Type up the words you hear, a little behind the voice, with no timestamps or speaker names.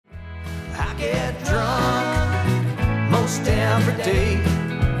get drunk most every day.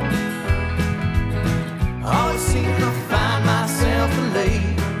 Always seem to find myself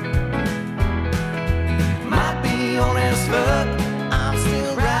late. Might be on as fuck, I'm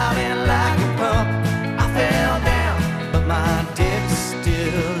still riding like a pup. I fell down, but my dick's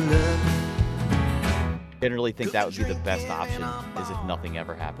still up. Generally think that would be the best option, is if nothing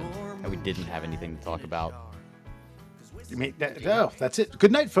ever happened and we didn't have anything to talk about. You mean that's it.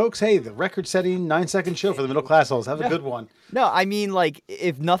 Good night, folks. Hey, the record-setting 9-second show for the middle class holes. Have a good one. No, I mean, like,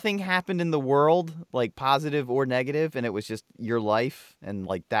 if nothing happened in the world, like positive or negative, and it was just your life, and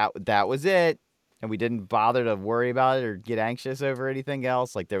like that was it, and we didn't bother to worry about it or get anxious over anything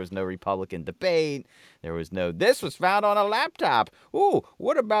else, like there was no Republican debate, there was no, this was found on a laptop. Ooh,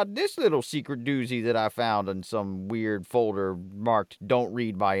 what about this little secret doozy that I found in some weird folder marked "Don't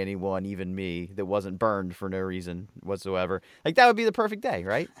read" by anyone, even me, that wasn't burned for no reason whatsoever. Like, that would be the perfect day,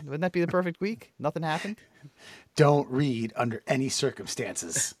 right? Wouldn't that be the perfect week? Nothing happened? Don't read under any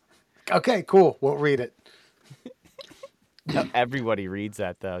circumstances. Okay, cool. Won't read it. Everybody reads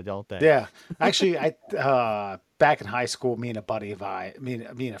that, though, don't they? Yeah. Actually, I back in high school, me and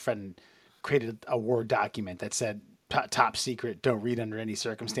a friend created a Word document that said top secret, don't read under any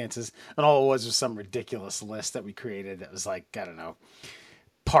circumstances. And all it was some ridiculous list that we created that was like, I don't know,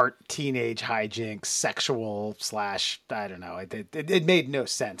 part teenage hijinks, sexual / I don't know. It made no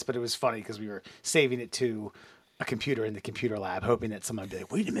sense, but it was funny because we were saving it to a computer in the computer lab, hoping that someone would be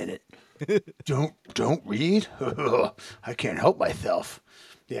like, wait a minute. Don't read. I can't help myself.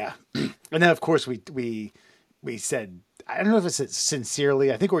 Yeah. And then of course we said, I don't know if it's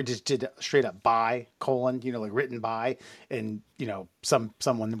sincerely, I think we just did straight up by : like written by, and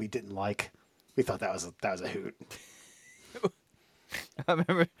someone we didn't like. We thought that was a hoot. I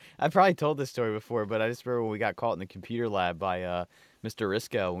remember, I probably told this story before, but I just remember when we got caught in the computer lab by Mr.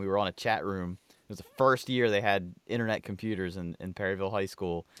 Risco, and we were on a chat room. It was the first year they had internet computers in Perryville High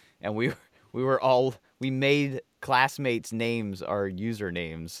School, and we made classmates' names our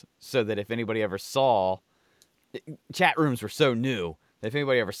usernames, so that if anybody ever saw, chat rooms were so new that if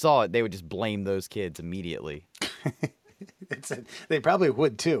anybody ever saw it, they would just blame those kids immediately. They probably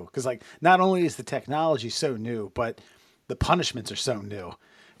would too, because like not only is the technology so new, but the punishments are so new.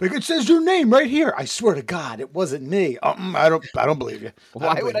 Like, it says your name right here. I swear to God, it wasn't me. I don't believe you.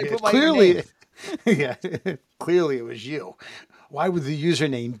 Why would I put my clearly, name? Yeah, clearly it was you. Why would the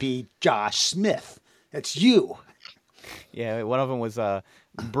username be Josh Smith? It's you. Yeah, one of them was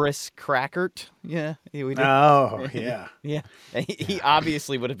Briss Crackert. Yeah. Oh, yeah. Yeah. He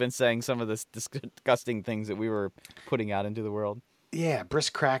obviously would have been saying some of the disgusting things that we were putting out into the world. Yeah, Briss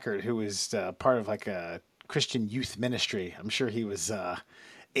Crackert, who was part of like a Christian youth ministry. I'm sure he was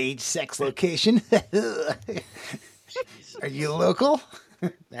age, sex, location. Are you local?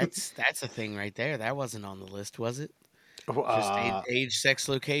 That's a thing right there. That wasn't on the list, was it? Just age, sex,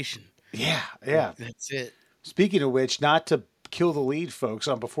 location. Yeah. That's it. Speaking of which, not to kill the lead, folks,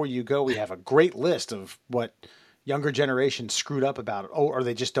 before you go, we have a great list of what younger generations screwed up about it, or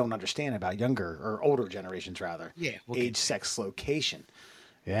they just don't understand about younger or older generations, rather. Yeah. Age, sex, location.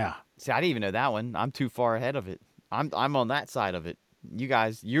 Yeah. See, I didn't even know that one. I'm too far ahead of it. I'm on that side of it. You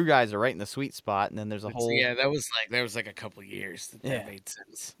guys are right in the sweet spot, and then there's a whole. Yeah, there was like a couple years that made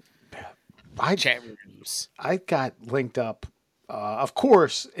sense. Chat rooms. I got linked up. Of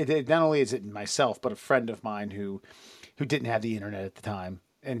course, not only is it myself, but a friend of mine who didn't have the internet at the time,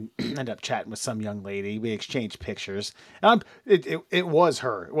 and ended up chatting with some young lady. We exchanged pictures. It was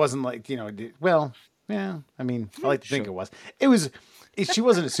her. It wasn't like well, yeah. I mean, I like to think it was. It was. She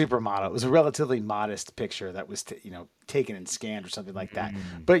wasn't a supermodel. It was a relatively modest picture that was, taken and scanned or something like that.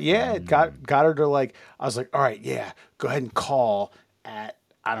 But yeah, it got her to like. I was like, all right, yeah, go ahead and call at,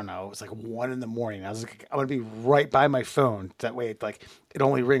 I don't know, it was like 1 a.m. I was like, I'm gonna be right by my phone. That way, it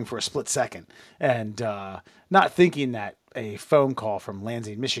only ring for a split second, and not thinking that a phone call from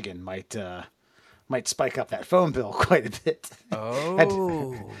Lansing, Michigan might spike up that phone bill quite a bit.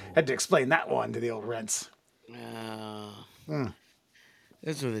 Oh, had to explain that one to the old rents.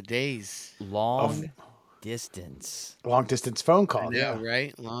 Those were the days. Long distance phone call. Yeah,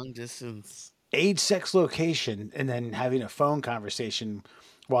 right. Long distance. Age, sex, location, and then having a phone conversation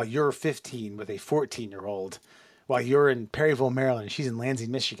while you're 15 with a 14-year-old, while you're in Perryville, Maryland, she's in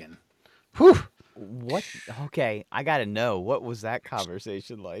Lansing, Michigan. Whew. What? Okay, I gotta know. What was that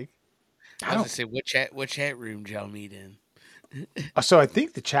conversation like? I was gonna say, what chat room did y'all meet in? So I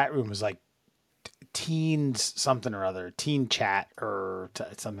think the chat room was like teens something or other, teen chat or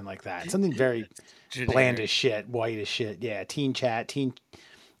something like that. Something very bland as shit, white as shit. Yeah, teen chat, teen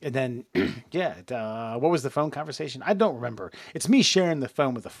And then, what was the phone conversation? I don't remember. It's me sharing the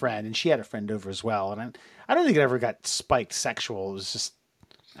phone with a friend, and she had a friend over as well. And I don't think it ever got spiked sexual. It was just,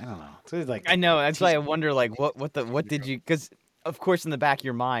 I don't know. It was like, I know. That's why I wonder, like, what did you? Because of course, in the back of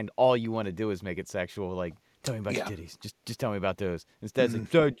your mind, all you want to do is make it sexual. Like, tell me about your titties. Just tell me about those. Instead, it's like,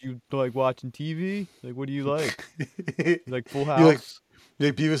 Dad, you like watching TV? Like, what do you like? You like Full House? You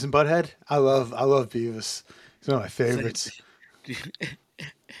like Beavis and Butthead? I love Beavis. It's one of my favorites.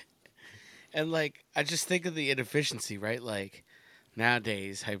 And like, I just think of the inefficiency, right? Like,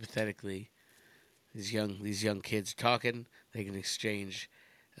 nowadays, hypothetically, these young kids talking, they can exchange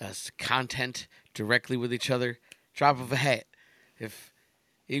content directly with each other, drop of a hat.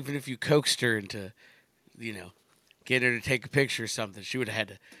 Even if you coaxed her into, get her to take a picture or something, she would have had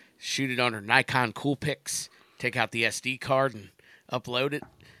to shoot it on her Nikon Coolpix, take out the SD card and upload it.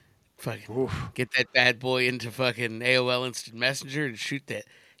 Fucking get that bad boy into fucking AOL Instant Messenger and shoot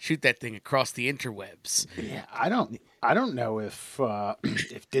that thing across the interwebs. Yeah, I don't know if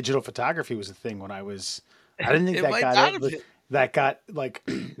if digital photography was a thing when I was. I didn't think that got like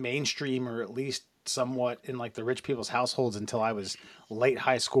mainstream or at least somewhat in like the rich people's households until I was late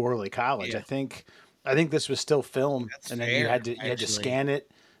high school, early college. Yeah. I think this was still film, That's and then fair, you had to actually. scan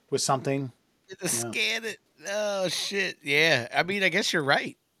it with something. Scan it. Oh shit. Yeah. I mean, I guess you're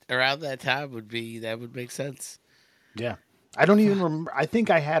right. Around that time would make sense. Yeah, I don't even remember. I think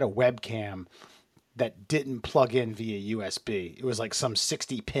I had a webcam that didn't plug in via USB. It was like some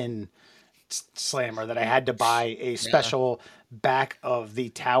 60-pin slammer that I had to buy a special back of the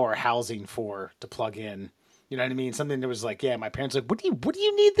tower housing for to plug in. You know what I mean? Something that was like, my parents were like, what do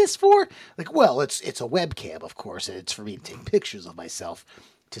you need this for? Like, well, it's a webcam, of course, and it's for me to take pictures of myself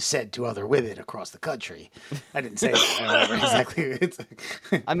to send to other women across the country. I didn't say that. I don't remember exactly. It's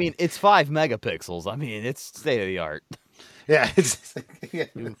I mean, it's 5 megapixels. I mean, it's state of the art. yeah,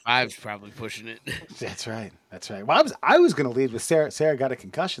 Even 5's probably pushing it. That's right. Well, I was going to lead with Sarah. Sarah got a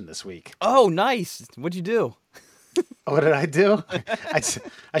concussion this week. Oh, nice. What'd you do? What did I do?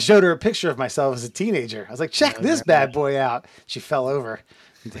 I showed her a picture of myself as a teenager. I was like, check this bad boy out. She fell over.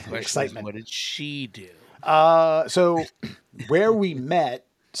 Excitement. What did she do? So where we met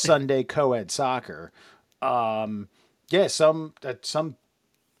Sunday co-ed soccer, some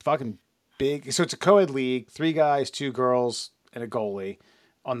fucking big. So it's a co-ed league, 3 guys, 2 girls, and a goalie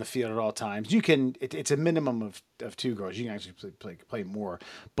on the field at all times. You can. It's a minimum of 2 girls. You can actually play more.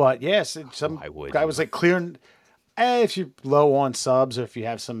 But yes, some guy was like clearing. If you're low on subs, or if you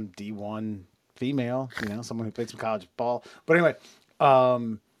have some D1 female, someone who played some college ball. But anyway,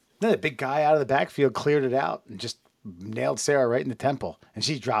 then the big guy out of the backfield cleared it out and just nailed Sarah right in the temple, and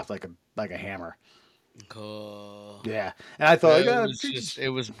she dropped like a hammer. Cool. Yeah, and I thought it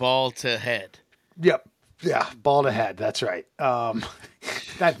was ball to head. Yep. Yeah, ball to head. That's right.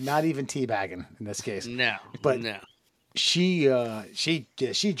 Not even teabagging in this case. No, but no. She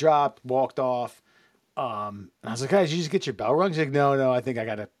dropped, walked off. And I was like, guys, you just get your bell rung? She's like, no, I think I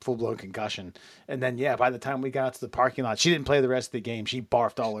got a full blown concussion. And then by the time we got out to the parking lot, she didn't play the rest of the game. She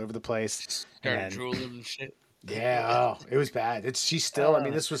barfed all over the place. Started drooling and shit. Yeah, it was bad. She's still. I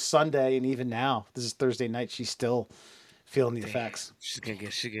mean, this was Sunday, and even now, this is Thursday night. She's still feeling the effects. She's gonna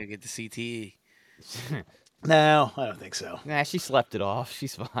get the CTE. No, I don't think so. Nah, she slept it off.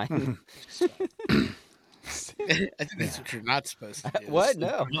 She's fine. I think that's what you're not supposed to do. What?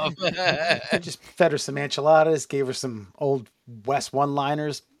 No. I just fed her some enchiladas, gave her some old West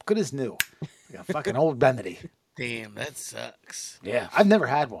one-liners. Good as new. Like a fucking old remedy. Damn, that sucks. Yeah, I've never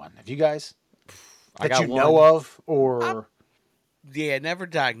had one. Have you guys? I That got you one. know of, or Yeah, never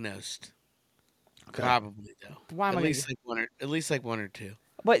diagnosed. Okay. Probably though. Why am at I least like one or two.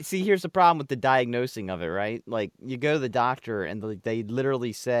 But see, here's the problem with the diagnosing of it, right? Like, you go to the doctor and they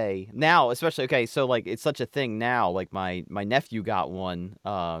literally say now, especially so like it's such a thing now. Like my nephew got one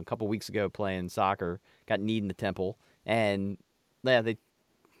a couple weeks ago playing soccer, got kneed in the temple, and the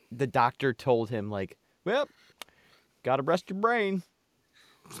doctor told him like, well, gotta rest your brain.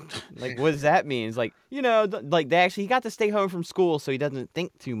 Like, what does that mean? It's like, like he got to stay home from school so he doesn't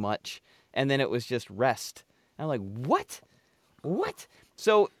think too much, and then it was just rest. And I'm like, what?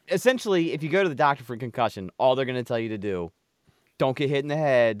 So essentially, if you go to the doctor for a concussion, all they're going to tell you to do, don't get hit in the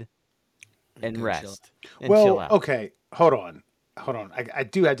head and rest. And chill out. Okay, hold on. I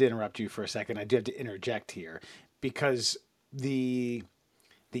do have to interrupt you for a second. I do have to interject here because the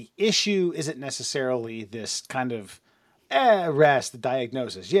issue isn't necessarily this kind of rest, the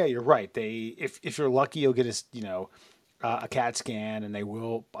diagnosis. Yeah, you're right. If you're lucky, you'll get a CAT scan, and they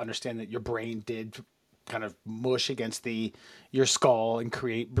will understand that your brain did kind of mush against your skull and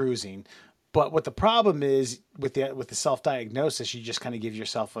create bruising. But what the problem is with the self-diagnosis, you just kind of give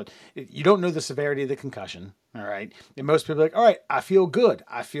yourself you don't know the severity of the concussion, all right? And most people are like, all right, I feel good.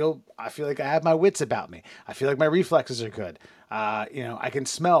 I feel like I have my wits about me. I feel like my reflexes are good. I can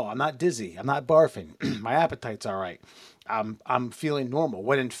smell. I'm not dizzy. I'm not barfing. My appetite's all right. I'm feeling normal.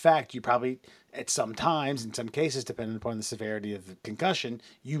 When in fact, you probably at some times, in some cases, depending upon the severity of the concussion,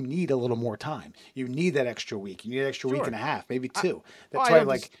 you need a little more time. You need that extra week. You need an extra week and a half, maybe two. That's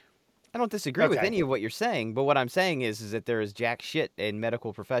why, I don't disagree with any of what you're saying, but what I'm saying is that there is jack shit a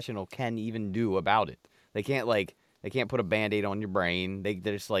medical professional can even do about it. They can't put a Band-Aid on your brain. They're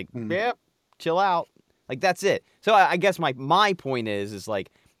just like, yep, chill out. Like that's it. So I guess my point is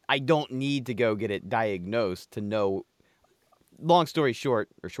like I don't need to go get it diagnosed to know. Long story short,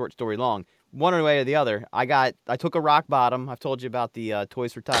 or short story long, one way or the other, I took a rock bottom. I've told you about the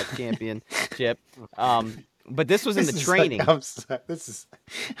Toys for Tots championship. But this was in the training. I'm sorry, this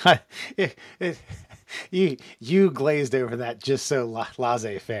is you glazed over that just so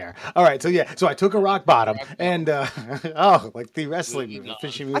laissez-faire. All right, so I took a rock bottom and like the wrestling movie,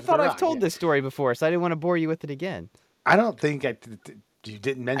 fishing movie. I thought I've told this story before, so I didn't want to bore you with it again. I don't think you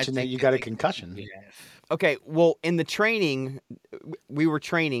didn't mention that you got a concussion. Yeah. Okay, well, in the training, we were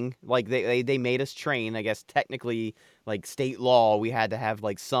training, like they made us train. I guess technically, like state law, we had to have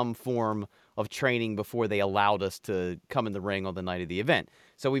like some form of training before they allowed us to come in the ring on the night of the event.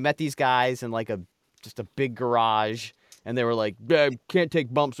 So we met these guys in like just a big garage, and they were like, "Can't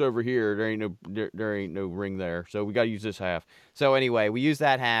take bumps over here. There ain't no ring there. So we got to use this half." So anyway, we used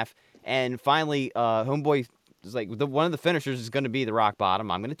that half, and finally, homeboy was like, one of the finishers is going to be the rock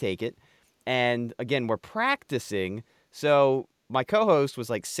bottom. I'm going to take it. And again, we're practicing. So my co-host was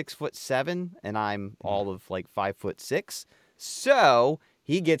like 6'7", and I'm all of like 5'6". So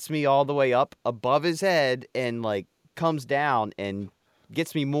he gets me all the way up above his head and like comes down and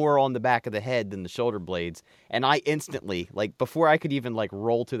gets me more on the back of the head than the shoulder blades. And I instantly, like before I could even like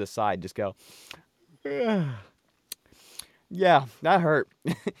roll to the side, just go, yeah, that hurt.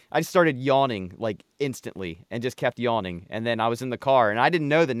 I started yawning like instantly and just kept yawning. And then I was in the car and I didn't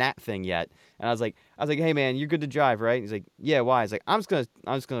know the gnat thing yet. And I was like, "Hey man, you're good to drive, right?" He's like, "Yeah, why?" I was like, I'm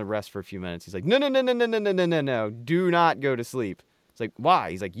just gonna rest for a few minutes." He's like, No. Do not go to sleep. It's like,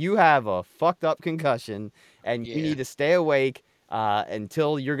 why? He's like, "You have a fucked up concussion and you need to stay awake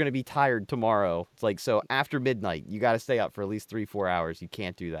until you're gonna be tired tomorrow." It's like, so after midnight, you got to stay up for at least 3-4 hours. You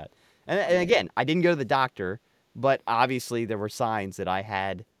can't do that. And again, I didn't go to the doctor. But obviously, there were signs that I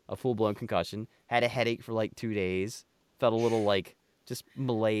had a full-blown concussion, had a headache for like 2 days, felt a little like just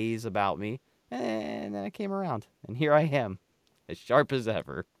malaise about me, and then I came around, and here I am, as sharp as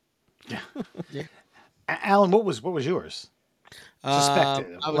ever. Yeah. Alan, what was yours?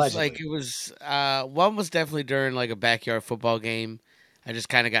 Suspected. I was like, it was one was definitely during like a backyard football game. I just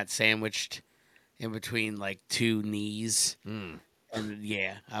kind of got sandwiched in between like two knees, and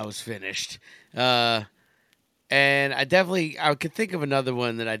yeah, I was finished. And I could think of another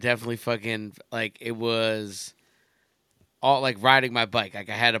one that I definitely fucking, like, it was all, like, riding my bike. Like,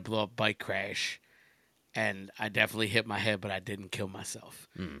 I had a blow-up bike crash, and I definitely hit my head, but I didn't kill myself.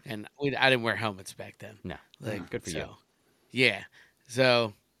 And I didn't wear helmets back then. No, like, good for you. Yeah.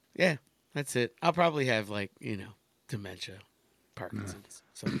 So, yeah, that's it. I'll probably have, like, dementia, Parkinson's.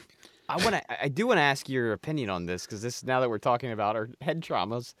 So. I do want to ask your opinion on this because now that we're talking about our head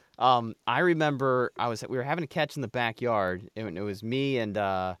traumas, I remember we were having a catch in the backyard, and it was me and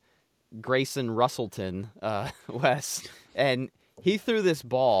Grayson Russellton, Wes, and he threw this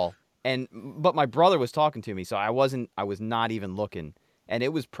ball, but my brother was talking to me, so I was not even looking, and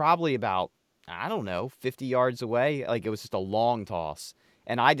it was probably about, I don't know, 50 yards away. Like it was just a long toss,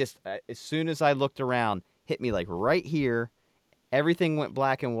 and I just as soon as I looked around, hit me like right here. Everything went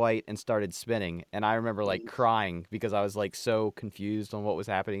black and white and started spinning. And I remember like crying because I was like so confused on what was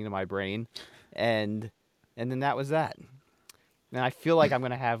happening to my brain. And then that was that. And I feel like I'm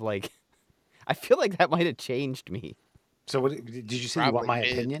going to have like, I feel like that might have changed me. So what did you say? You want my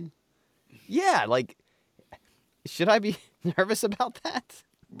opinion? Yeah. Like, should I be nervous about that?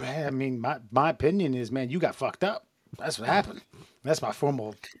 I mean, my opinion is, man, you got fucked up. That's what happened. That's my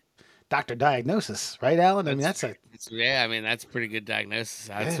formal doctor diagnosis, right, Alan? I mean, that's a pretty good diagnosis.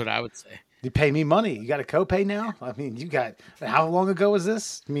 That's what I would say. You pay me money. You got a copay now? I mean, how long ago was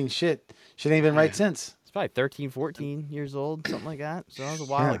this? I mean, shit ain't been right since. It's probably 13, 14 years old, something like that. So that was a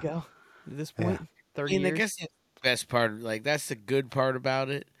while ago at this point, 30 years. I guess that's the best part, like, that's the good part about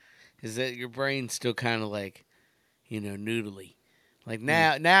it, is that your brain's still kind of like, noodly. Like,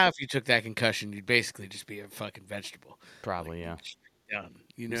 now if you took that concussion, you'd basically just be a fucking vegetable. Probably, like, yeah. Done.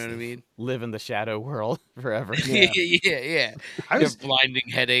 You know what I mean? Live in the shadow world forever. Yeah. yeah. I You was have blinding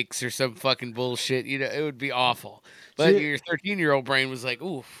headaches or some fucking bullshit. You know, it would be awful. But See- your 13-year-old brain was like,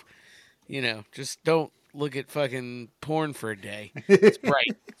 oof, just don't look at fucking porn for a day. It's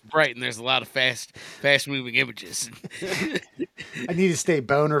bright. It's bright, and there's a lot of fast moving images. I need to stay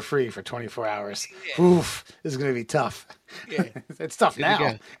boner free for 24 hours. Yeah. Oof, this is gonna be tough. Yeah. It's tough Good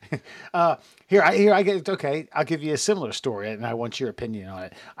to now. Here I get okay. I'll give you a similar story, and I want your opinion on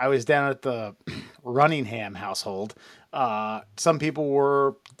it. I was down at the Runningham household. Some people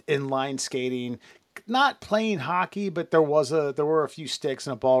were inline skating, not playing hockey, but there were a few sticks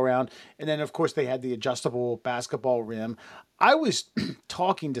and a ball around, and then of course they had the adjustable basketball rim. I was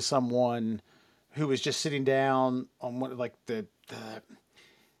talking to someone who was just sitting down on one like the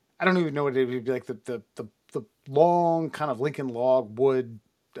I don't even know what it would be like the long kind of Lincoln log wood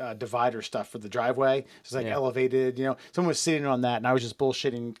divider stuff for the driveway. It's like Yeah. elevated, Someone was sitting on that, and I was just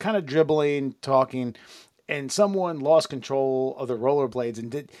bullshitting, kind of dribbling, talking, and someone lost control of the rollerblades and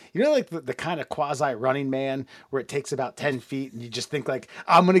did like the kind of quasi Running Man where it takes about 10 feet and you just think like,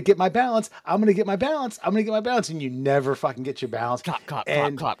 I'm gonna get my balance, I'm gonna get my balance, I'm gonna get my balance, and you never fucking get your balance. Clap, clap,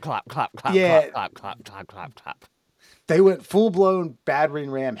 And clap, clap, clap, clap, Yeah. clap, clap, clap, clap, clap. they went full blown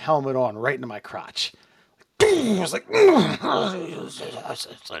battering ram helmet on right into my crotch. I was like,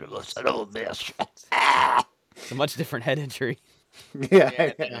 son of a bitch. It's a much different head injury. Yeah,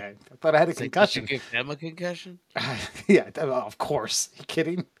 Yeah. I thought I had a It's like, concussion. did you give them a concussion? Yeah, of course. You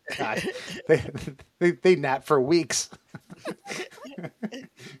kidding? God, they nap for weeks.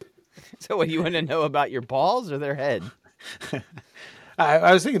 So what, you want to know about your balls or their head?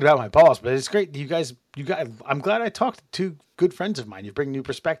 I was thinking about my balls, but it's great. You guys. I'm glad I talked to two good friends of mine. You bring new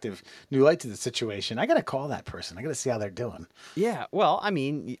perspective, new light to the situation. I gotta call that person. I gotta see how they're doing. Yeah, well, I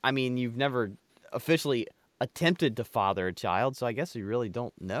mean, you've never officially attempted to father a child, so I guess you really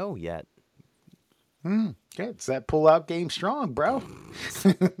don't know yet. Okay, it's that pull-out game strong, bro.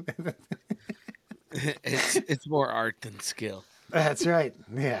 It's more art than skill. That's right.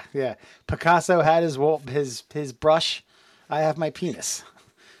 Yeah. Picasso had his brush. I have my penis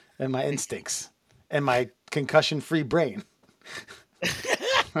and my instincts and my concussion-free brain.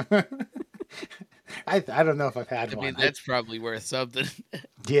 I don't know if I've had I one. mean, that's probably worth something.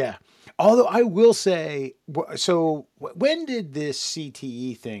 Yeah. Although I will say, so when did this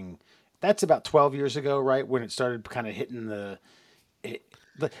CTE thing? That's about 12 years ago, right? When it started kind of hitting I'm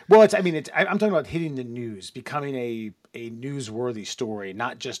talking about hitting the news, becoming a newsworthy story,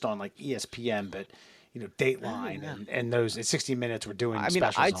 not just on like ESPN, but Dateline and those 60 Minutes were doing. I mean,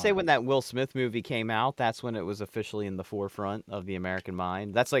 specials I'd on say it. when that Will Smith movie came out, that's when it was officially in the forefront of the American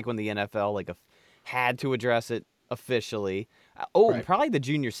mind. That's like when the NFL had to address it officially. Right. Probably the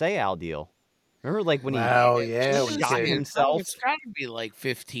Junior Seau deal. Remember, like when yeah, when he shot said- himself. It's got to be like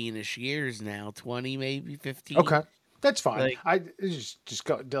 15-ish years now, 20 maybe, 15. Okay, that's fine. Like- I just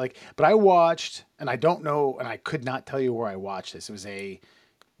go like, but I watched, and I don't know, and I could not tell you where I watched this. It was a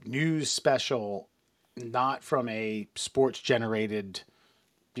news special, not from a sports generated,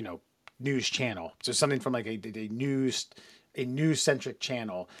 news channel. So something from like a news centric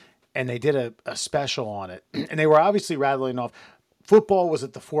channel, and they did a special on it, and they were obviously rattling off. Football was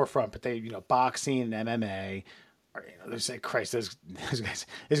at the forefront, but they, boxing and MMA. They say, Christ, those guys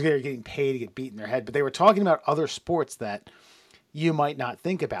are getting paid to get beat in their head. But they were talking about other sports that you might not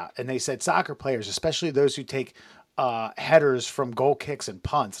think about. And they said soccer players, especially those who take headers from goal kicks and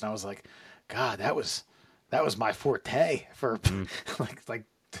punts. And I was like, God, that was my forte for like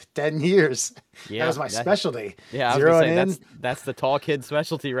 10 years. Yeah, that was my specialty. Yeah, I was gonna say that's the tall kid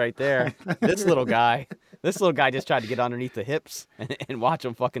specialty right there. This little guy just tried to get underneath the hips and watch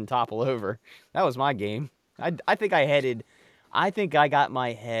him fucking topple over. That was my game. I think I got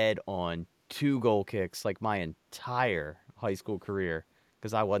my head on 2 goal kicks like my entire high school career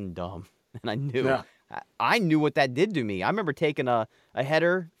because I wasn't dumb and I knew. Yeah. I knew what that did to me. I remember taking a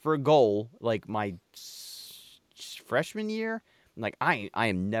header for a goal like my freshman year. I'm like, I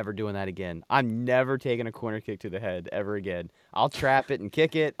am never doing that again. I'm never taking a corner kick to the head ever again. I'll trap it and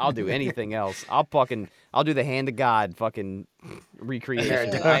kick it. I'll do anything else. I'll do the hand of God fucking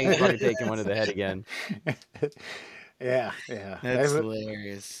recreation. I ain't fucking taking one to the head again. Yeah. That's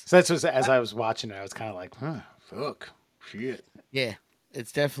hilarious. So that's as I was watching it, I was kind of like, fuck, shit. Yeah,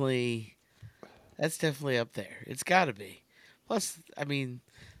 that's definitely up there. It's got to be. Plus, I mean,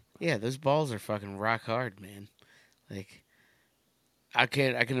 yeah, those balls are fucking rock hard, man. Like, I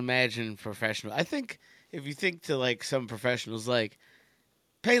can imagine professional. I think if you think to like some professionals, like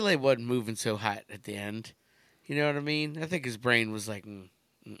Pele wasn't moving so hot at the end. You know what I mean? I think his brain was like,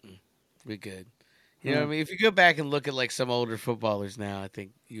 we good. You know what I mean? If you go back and look at like some older footballers now, I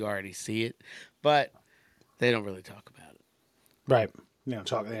think you already see it, but they don't really talk about it. Right.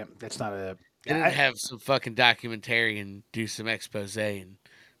 That's not a. They didn't have some fucking documentarian do some expose and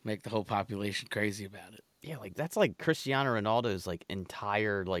make the whole population crazy about it. Yeah, like that's like Cristiano Ronaldo's like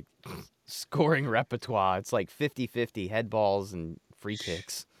entire like scoring repertoire. It's like 50-50 head balls and free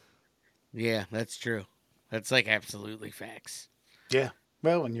kicks. Yeah, that's true. That's like absolutely facts. Yeah.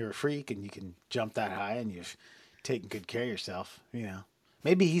 Well, when you're a freak and you can jump that high and you've taken good care of yourself,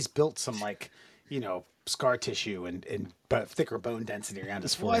 maybe he's built some scar tissue and thicker bone density around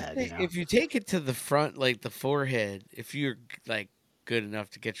his Well, I forehead. think if you take it to the front, like the forehead, if you're like good enough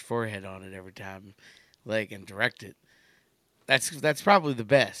to get your forehead on it every time, like and direct it, that's probably the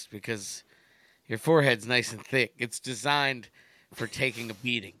best because your forehead's nice and thick. It's designed for taking a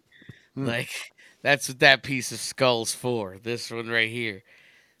beating. Like that's what that piece of skull's for. This one right here,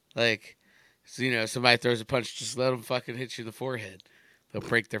 like, so, somebody throws a punch, just let them fucking hit you in the forehead. They'll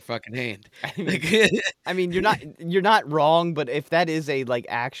break their fucking hand. I mean, you're not wrong, but if that is a like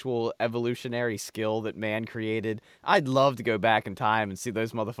actual evolutionary skill that man created, I'd love to go back in time and see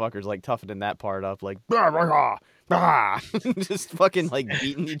those motherfuckers like toughening that part up, like just fucking like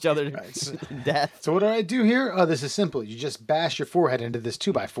beating each other to death. So what do I do here? Oh, this is simple. You just bash your forehead into this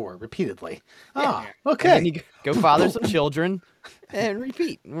 2x4 repeatedly. And Okay. then you go father some children and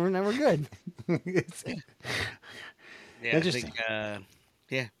repeat. We're good. Yeah, Interesting.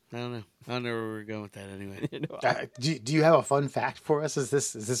 I don't know. I don't know where we're going with that anyway. Do you have a fun fact for us? Is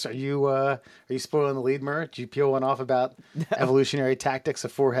this are you spoiling the lead, Murr? Do you peel one off about evolutionary tactics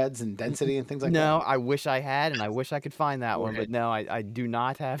of foreheads and density and things like that? No, I wish I had, and I wish I could find that one, but no, I do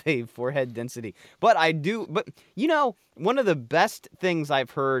not have a forehead density. But I do. But one of the best things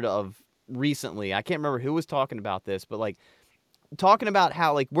I've heard of recently, I can't remember who was talking about this, but like talking about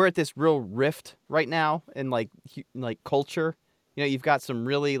how like we're at this real rift right now in like culture. You've got some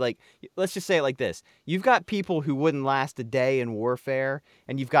really, like, let's just say it like this. You've got people who wouldn't last a day in warfare,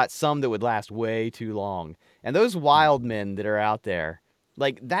 and you've got some that would last way too long. And those wild men that are out there,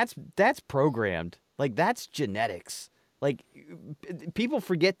 like, that's programmed. Like, that's genetics. Like, people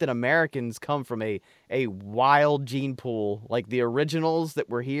forget that Americans come from a wild gene pool. Like, the originals that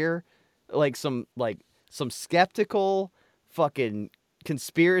were here, like, some skeptical, fucking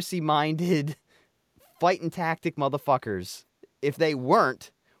conspiracy-minded, fighting tactic motherfuckers. If they weren't,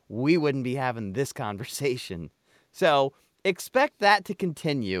 we wouldn't be having this conversation. So expect that to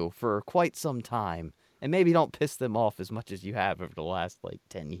continue for quite some time. And maybe don't piss them off as much as you have over the last,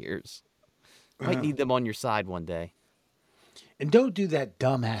 10 years. Might need them on your side one day. And don't do that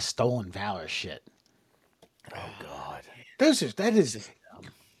dumbass stolen valor shit. Oh, God.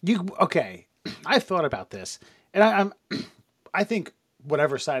 Okay, I've thought about this. And I think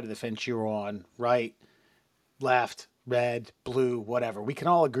whatever side of the fence you're on, right, left, red, blue, whatever, we can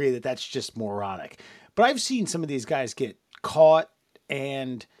all agree that that's just moronic. But I've seen some of these guys get caught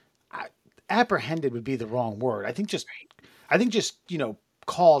and apprehended would be the wrong word. I think just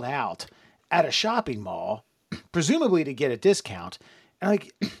called out at a shopping mall, presumably to get a discount. And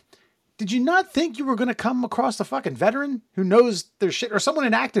like, did you not think you were going to come across a fucking veteran who knows their shit, or someone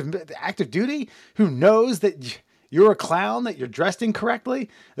in active duty who knows that you're a clown, that you're dressed incorrectly?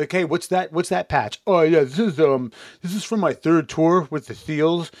 Okay, what's that patch? Oh yeah, this is from my third tour with the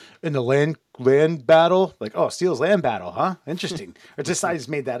SEALs in the land battle. Like, oh, SEALs land battle, huh? Interesting. Or just I just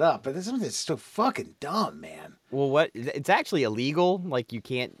made that up, but this is so fucking dumb, man. Well, it's actually illegal. Like,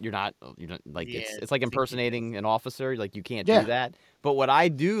 you're not like, Yeah, it's like impersonating an officer. Like, you can't Yeah. do that. But what I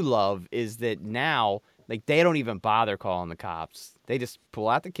do love is that now, like, they don't even bother calling the cops. They just pull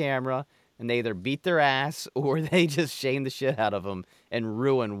out the camera and they either beat their ass or they just shame the shit out of them and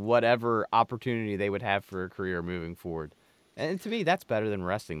ruin whatever opportunity they would have for a career moving forward. And to me, that's better than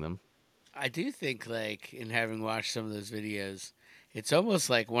arresting them. I do think, like, in having watched some of those videos, it's almost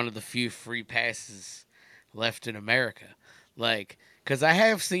like one of the few free passes left in America. Like, because I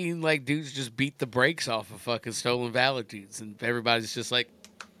have seen, like, dudes just beat the brakes off of fucking stolen valor dudes, and everybody's just like,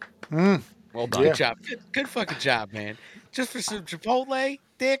 Well done. good job. Good fucking job, man. Just for some Chipotle,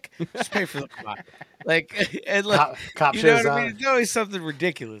 dick, just pay for the car. Like, and like, Cop you know shows what I mean? up. It's always something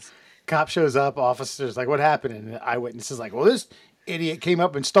ridiculous. Cop shows up, officer's like, what happened? And the eyewitness is like, well, this idiot came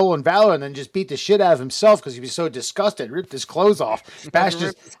up in stolen valor and then just beat the shit out of himself because he was so disgusted, ripped his clothes off, bashed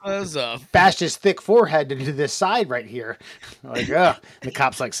Ripped his clothes off. his thick forehead into this side right here. Like, yeah. And the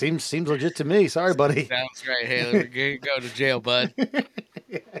cop's like, seems legit to me. Sorry, buddy. Sounds right. Hey, we're go to jail, bud.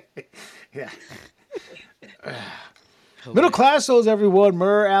 Yeah. Middle class souls, everyone.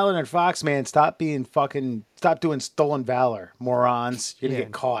 Murr, Allen, and Fox, man, stop doing stolen valor, morons. You're gonna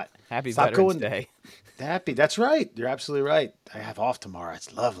get caught. Happy Stop Veterans going. Day. Happy. That's right. You're absolutely right. I have off tomorrow.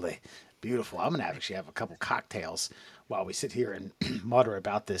 It's lovely, beautiful. I'm gonna actually have a couple cocktails while we sit here and mutter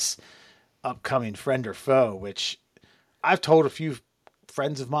about this upcoming friend or foe. Which I've told a few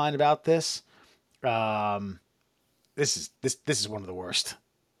friends of mine about this. Um, this is one of the worst.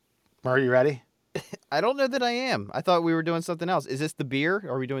 Are you ready? I don't know that I am. I thought we were doing something else. Is this the beer?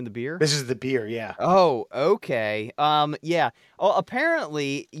 Are we doing the beer? This is the beer. Yeah. Oh, okay. Yeah. Oh,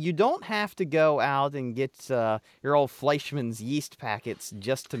 apparently you don't have to go out and get your old Fleischmann's yeast packets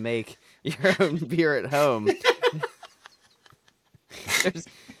just to make your own beer at home. there's,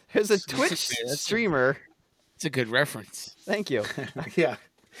 there's a Twitch streamer. It's a good reference. Thank you. Yeah.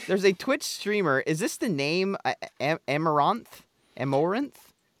 There's a Twitch streamer. Is this the name Amaranth?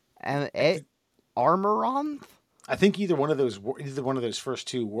 Amaranth? Armoranth? I think either one of those first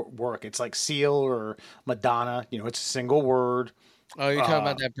two work. It's like Seal or Madonna. It's a single word. Oh, you're talking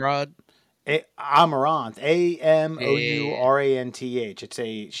about that broad? Amaranth, Amouranth.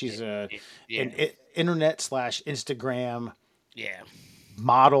 She's an internet / Instagram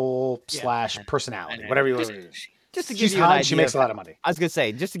model / personality, whatever you want to do. Just to give She's you an hot. idea, She makes a lot of money. I was gonna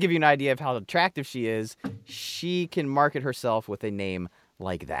say, just to give you an idea of how attractive she is, she can market herself with a name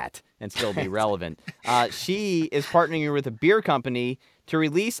like that and still be relevant. She is partnering with a beer company to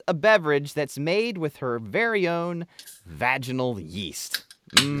release a beverage that's made with her very own vaginal yeast.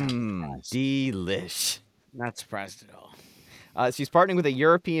 Delish. Not surprised at all. She's partnering with a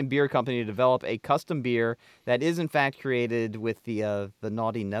European beer company to develop a custom beer that is in fact created with the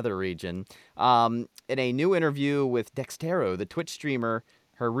naughty nether region. In a new interview with Dextero, the Twitch streamer,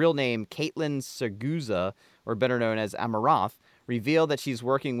 her real name, Caitlin Seguza, or better known as Amaranth, revealed that she's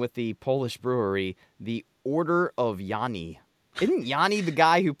working with the Polish brewery, the Order of Yanni. Isn't Yanni the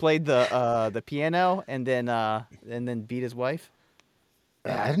guy who played the piano and then beat his wife?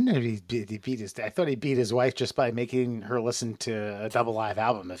 I didn't know he beat his. I thought he beat his wife just by making her listen to a double live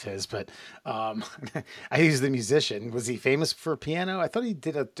album of his. But he's the musician. Was he famous for piano? I thought he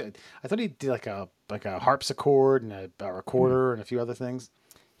did like a harpsichord and a recorder and a few other things.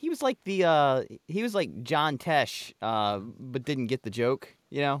 He was like John Tesh, but didn't get the joke,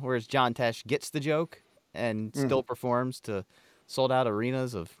 whereas John Tesh gets the joke and still performs to sold out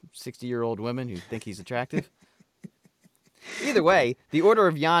arenas of 60-year-old women who think he's attractive. Either way, the Order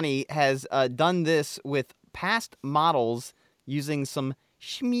of Yanni has done this with past models using some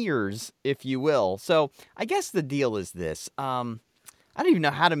schmears, if you will. So I guess the deal is this. I don't even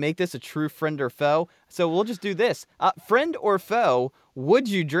know how to make this a true friend or foe, so we'll just do this. Friend or foe, would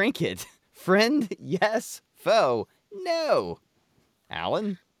you drink it? Friend, yes. Foe, no.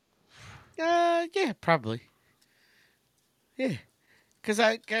 Alan? Yeah, probably. Yeah. Because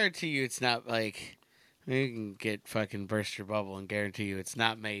I guarantee you it's not like... You can get fucking burst your bubble and guarantee you it's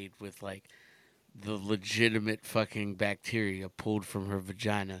not made with, like, the legitimate fucking bacteria pulled from her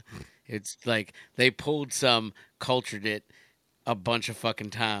vagina. It's like they pulled some, cultured it a bunch of fucking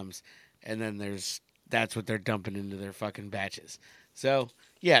times, and then that's what they're dumping into their fucking batches. So,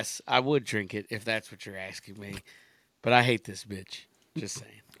 yes, I would drink it if that's what you're asking me. But I hate this bitch. Just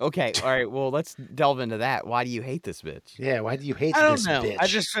saying. Okay, all right, well, let's delve into that. Why do you hate this bitch? Yeah, why do you hate I don't this know. bitch? I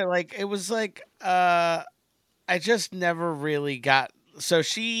just feel like it was like I just never really got. So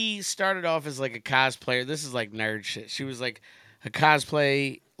she started off as like a cosplayer. This is like nerd shit. She was like a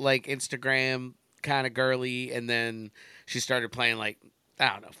cosplay, like Instagram kind of girly, and then she started playing like, I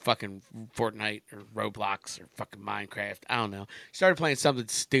don't know, fucking Fortnite or Roblox or fucking Minecraft. I don't know. Started playing something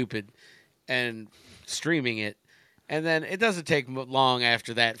stupid and streaming it. And then it doesn't take long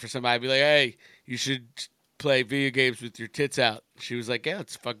after that for somebody to be like, hey, you should play video games with your tits out. She was like, yeah,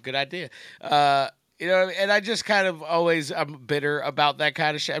 it's a fucking good idea. And I just kind of I'm bitter about that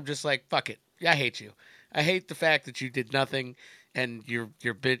kind of shit. I'm just like, fuck it. I hate you. I hate the fact that you did nothing and you're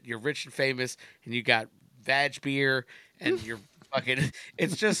rich and famous and you got vag beer and you're fucking,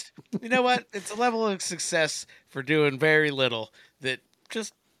 it's just, you know what? It's a level of success for doing very little that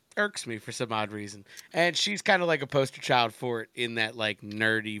just irks me for some odd reason. And she's kind of like a poster child for it in that like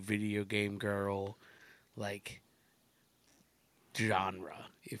nerdy video game girl like genre,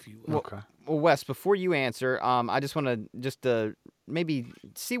 if you will. Okay. Well, Wes, before you answer, I just want to maybe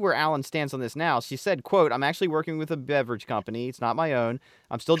see where Alan stands on this now. She said, quote, I'm actually working with a beverage company. It's not my own.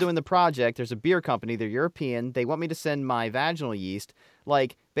 I'm still doing the project. There's a beer company. They're European. They want me to send my vaginal yeast.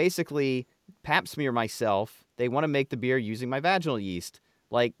 Like, basically, pap smear myself. They want to make the beer using my vaginal yeast.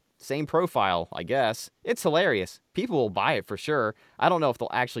 Like, same profile, I guess. It's hilarious. People will buy it for sure. I don't know if they'll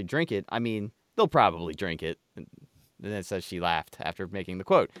actually drink it. I mean, they'll probably drink it. And then it says she laughed after making the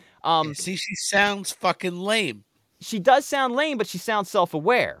quote. See, she sounds fucking lame. She does sound lame, but she sounds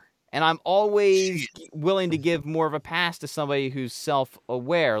self-aware. And I'm always willing to give more of a pass to somebody who's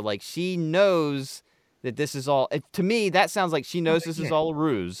self-aware. Like, she knows that this is all... To me, that sounds like she knows this is all a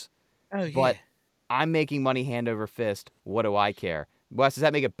ruse. Oh, But yeah. I'm making money hand over fist. What do I care? Wes, does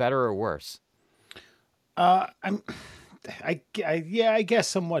that make it better or worse? I guess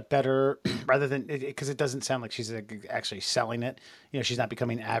somewhat better rather than because it doesn't sound like she's actually selling it. You know, she's not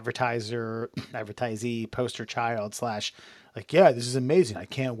becoming advertisee, poster child slash like, yeah, this is amazing. I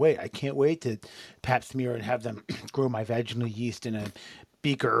can't wait. I can't wait to pap smear and have them grow my vaginal yeast in a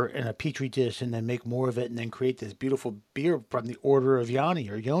beaker in a petri dish and then make more of it and then create this beautiful beer from the order of Yoni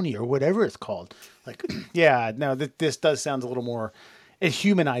or whatever it's called. Like, yeah, no, this does sound a little more. It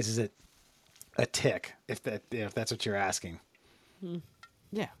humanizes it a tick, if that's what you're asking.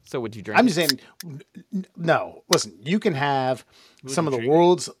 Yeah. So would you drink I'm it? just saying, no. Listen, you can have some of the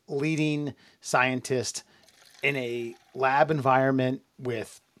world's leading scientists in a lab environment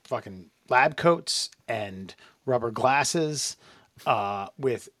with fucking lab coats and rubber glasses,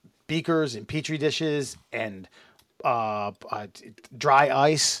 with beakers and petri dishes and dry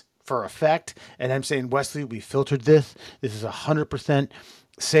ice for effect. And I'm saying, Wesley, we filtered this. This is 100%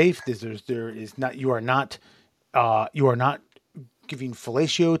 safe. There is not. You are not giving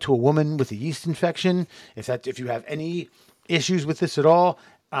fellatio to a woman with a yeast infection. If you have any issues with this at all,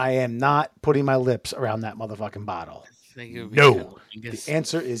 I am not putting my lips around that motherfucking bottle. No. The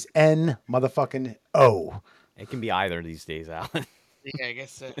answer is N motherfucking O. It can be either these days, Alan. Yeah, I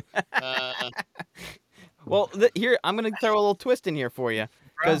guess so. Well, here, I'm going to throw a little twist in here for you.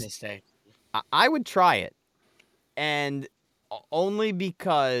 Because I would try it. And only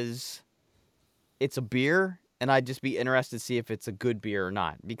because it's a beer, and I'd just be interested to see if it's a good beer or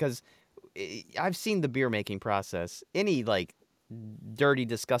not. Because I've seen the beer making process. Any, like, dirty,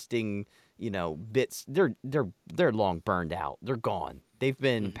 disgusting, bits, they're long burned out. They're gone. They've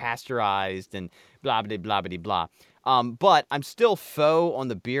been pasteurized and blah, blah, blah, blah, blah. But I'm still faux on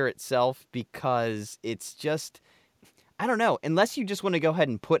the beer itself because it's just, I don't know. Unless you just want to go ahead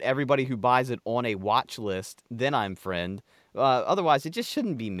and put everybody who buys it on a watch list, then I'm friend. Otherwise, it just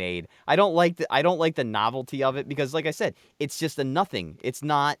shouldn't be made. I don't like the novelty of it because, like I said, it's just a nothing. It's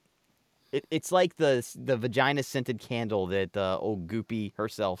not. It's like the vagina scented candle that old Goopy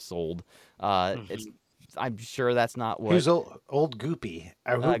herself sold. I'm sure that's not what. Who's old Goopy?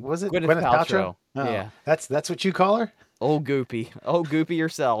 Who was it? Gwyneth Paltrow. Oh, Yeah, that's what you call her. old Goopy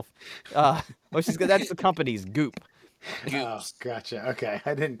herself. Well, that's the company's Goop. Oh, gotcha. Okay,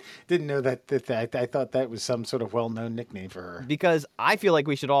 I didn't know that. I thought that was some sort of well-known nickname for her. Because I feel like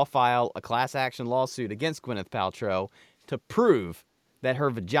we should all file a class action lawsuit against Gwyneth Paltrow to prove that her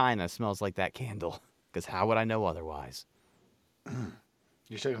vagina smells like that candle. Because how would I know otherwise?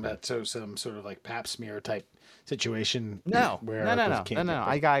 You're talking about some sort of like pap smear type situation. No. No.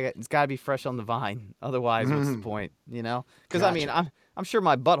 It's got to be fresh on the vine. Otherwise, what's the point? Because Gotcha. I mean, I'm sure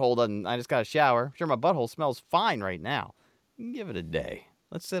my butthole doesn't. I just got a shower. I'm sure my butthole smells fine right now. Give it a day.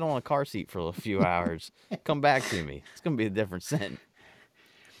 Let's sit on a car seat for a few hours. Come back to me. It's gonna be a different scent.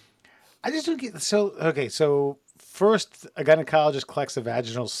 I just don't get so first a gynecologist collects a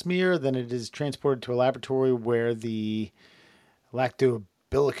vaginal smear, then it is transported to a laboratory where the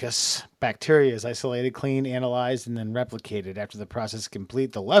lactobacillus bacteria is isolated, cleaned, analyzed, and then replicated. After the process is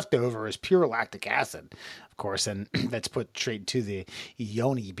complete, the leftover is pure lactic acid, of course, and that's put straight to the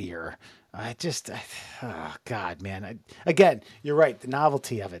Yoni beer. Oh God, man. Again, you're right. The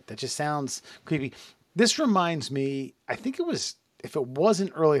novelty of it, that just sounds creepy. This reminds me, I think it was, if it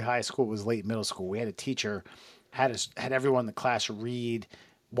wasn't early high school, it was late middle school. We had a teacher, had everyone in the class read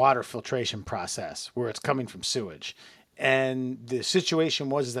water filtration process where it's coming from sewage. And the situation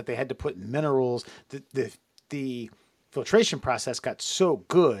was that they had to put minerals. The filtration process got so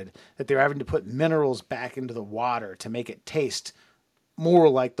good that they were having to put minerals back into the water to make it taste more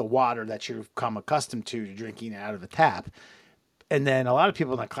like the water that you've come accustomed to drinking out of the tap. And then a lot of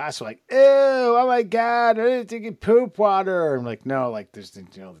people in the class were like, "Ew, oh my God, I didn't think it poop water." I'm like, no, like there's,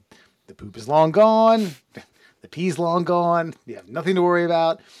 the poop is long gone. The pee's long gone. You have nothing to worry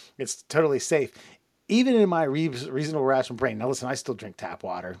about. It's totally safe. Even in my reasonable rational brain. Now listen, I still drink tap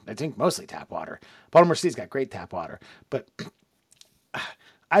water. I drink mostly tap water. Baltimore City's got great tap water, but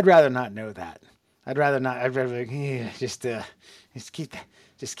I'd rather not know that. I'd rather not. I'd rather just keep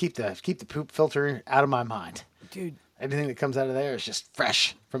the poop filter out of my mind, Dude. Everything that comes out of there is just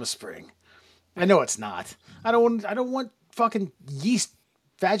fresh from a spring. I know it's not. I don't want fucking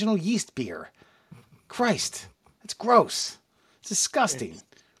vaginal yeast beer. Christ, that's gross. It's disgusting.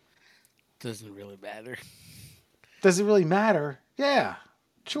 Doesn't really matter. Does it really matter? Yeah,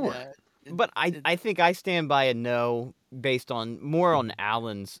 sure. But I think I stand by a no based on more on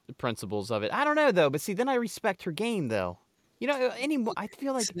Alan's principles of it. I don't know though, but see, then I respect her game though. You know, I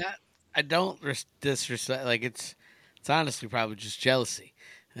feel like It's not. I don't disrespect. Like it's honestly probably just jealousy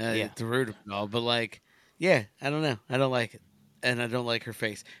Yeah. at the root of it all. But like, yeah, I don't know. I don't like it, and I don't like her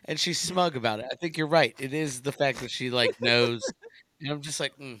face. And she's smug about it. I think you're right. It is the fact that she like knows, and I'm just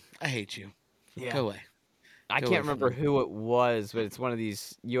like, I hate you. yeah. Go away. I Go can't away from remember me. who it was, but it's one of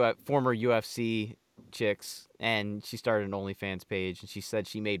these former UFC chicks, and she started an OnlyFans page, and she said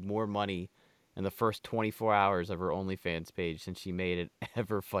she made more money in the first 24 hours of her OnlyFans page than she made it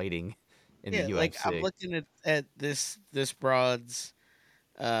ever fighting in the Yeah, like I'm UFC. looking at this broad's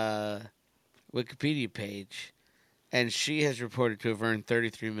uh, Wikipedia page, and she has reported to have earned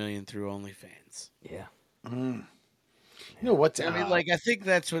 33 million through OnlyFans. Yeah. You know what's I mean, like I think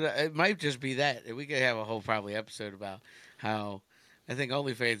that's what it might just be that we could have a whole probably episode about how I think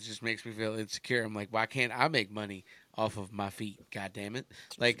OnlyFans just makes me feel insecure. I'm like, why can't I make money off of my feet? God damn it!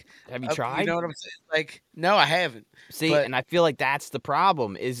 Like, Have you you tried? know what I'm saying? Like, no, I haven't. See, But and I feel like that's the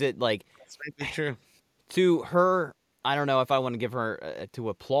problem. Is it like that's maybe true. to her? I don't know if I want to give her to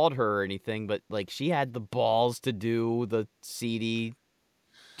applaud her or anything, but like she had the balls to do the seedy,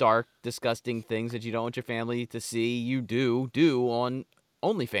 dark, disgusting things that you don't want your family to see. You do on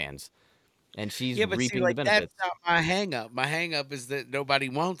OnlyFans, and she's Yeah, but see, reaping the like that's benefits. not my hang up. My hang up is that nobody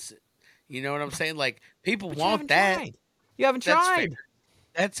wants it. You know what I'm saying? Like people But you want haven't that. tried. You haven't That's fair. tried.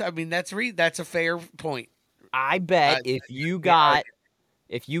 That's I mean that's a fair point. I bet I if you can't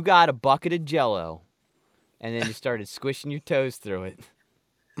argue. got a bucket of Jello, and then you started squishing your toes through it,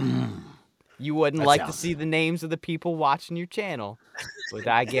 you wouldn't That like to sounds- see the names of the people watching your channel, but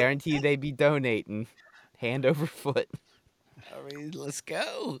I guarantee they'd be donating hand over foot. I mean, let's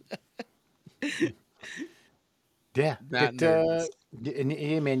go. Yeah, Not get, nervous. and,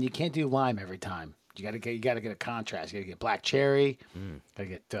 yeah, man, you can't do lime every time. You gotta get a contrast. You gotta get black cherry. Gotta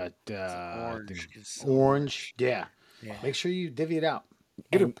get Orange. It's orange. Yeah. Yeah. Make sure you divvy it out.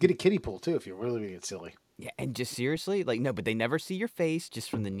 And- Get a kiddie pool too if you're really gonna get silly. Yeah, and just seriously, like no, but they never see your face,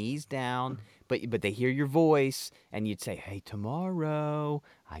 just from the knees down. But they hear your voice, and you'd say, "Hey, tomorrow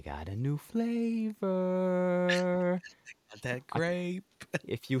I got a new flavor." Got that grape.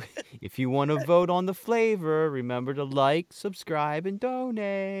 If you want to vote on the flavor, remember to like, subscribe, and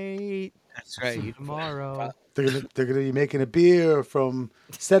donate. That's right. See you You tomorrow. They're gonna be making a beer from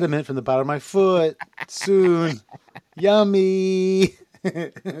sediment from the bottom of my foot soon. Yummy.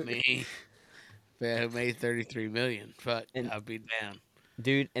 me. Who made 33 million? Fuck, And- I'll be down.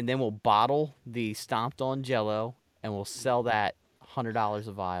 Dude, and then we'll bottle the stomped on Jello, and we'll sell that $100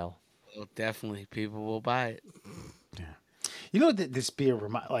 a vial. Well, definitely, people will buy it. You know that this beer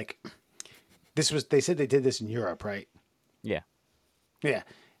like this was. They said they did this in Europe, right? Yeah. Yeah.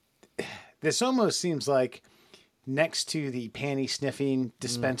 This almost seems like next to the panty sniffing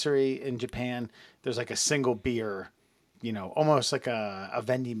dispensary in Japan, there's like a single beer, almost like a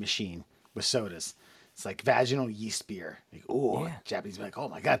vending machine with sodas. It's like vaginal yeast beer. Like, oh, Yeah. Japanese be like, oh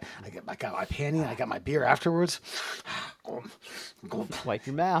my god, I got my panty, I got my beer afterwards. Wipe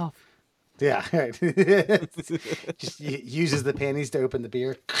your mouth. Yeah, right. Just uses the panties to open the beer.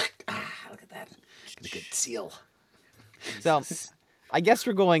 Look at that, get a good seal. So, I guess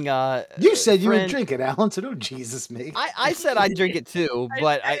we're going. You said you would friend- drink it, Alan. So don't Jesus me. I said I'd drink it too,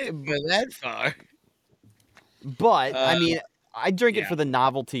 but I didn't go that far. I mean, I drink it yeah. for the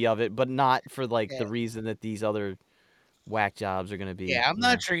novelty of it, but not for like the Yeah. reason that these other whack jobs are gonna be. Yeah, I'm you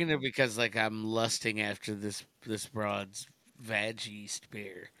not know. drinking it because like I'm lusting after this broad's vag yeast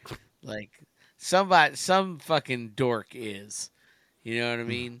beer. Like some fucking dork is. You know what I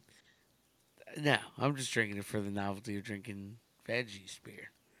mean? No, I'm just drinking it for the novelty of drinking vag yeast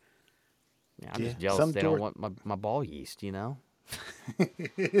beer. Yeah, I'm just Yeah, jealous some they dork- don't want my ball yeast.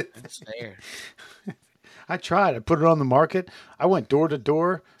 That's fair. I tried. I put it on the market. I went door to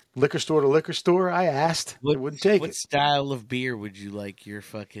door, liquor store to liquor store. I asked. They wouldn't take What it. style of beer would you like your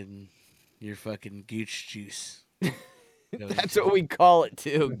fucking gooch juice? That's what we call it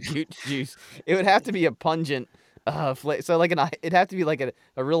too, gooch juice. It would have to be a pungent flavor. So like it'd have to be like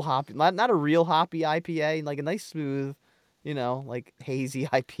a real hoppy, not a real hoppy IPA, like a nice smooth, like hazy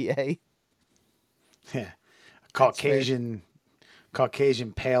IPA. Yeah, Caucasian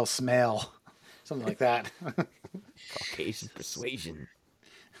pale smell, something like that. Caucasian persuasion.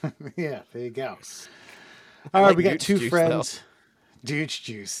 Yeah, there you go. All right, like we got gooch two juice, friends. Gooch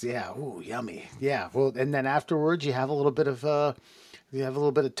juice, yeah. Ooh, yummy. Yeah. Well, and then afterwards, you have a little bit of Tojo,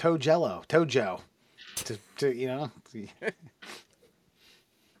 to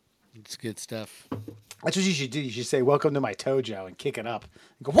It's good stuff. That's what you should do. You should say, "Welcome to my Tojo," and kick it up.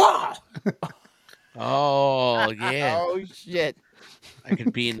 And go, wow. Oh yeah, Oh shit. I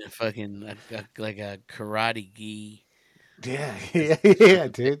could be in the fucking like a karate gi Yeah, yeah,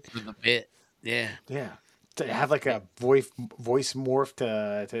 dude. with a bit. Yeah. Yeah. To have like a voice morph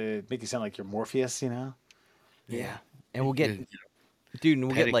to make you sound like you're Morpheus, you know? Yeah. And Good dude, and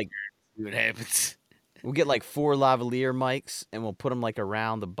we'll get pedicure. like See what happens. 4 lavalier mics, and we'll put them like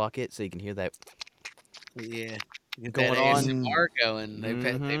around the bucket so you can hear that Yeah. Get going that on. ASMR going. They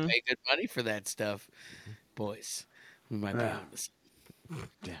Mhm. pay good money for that stuff, boys. We might be Yeah. on this.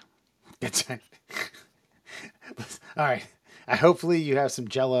 Yeah. It's all right. Hopefully you have some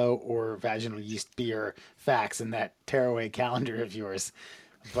Jello or vaginal yeast beer facts in that tearaway calendar of yours.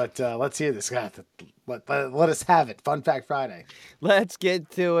 But let's hear this. Let us have it. Fun Fact Friday. Let's get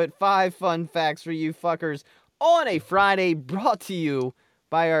to it. 5 fun facts for you fuckers on a Friday, brought to you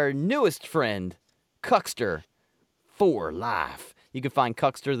by our newest friend, Cuckster 4 Life. You can find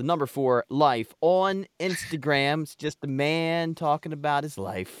Cuckster, the number 4 Life, on Instagram. It's just a man talking about his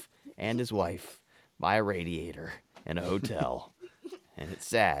life and his wife by a radiator in a hotel. And it's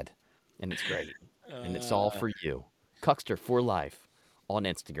sad. And it's great. And it's all for you. Cuckster 4 Life on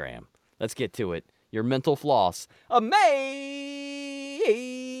Instagram. Let's get to it. Your mental floss.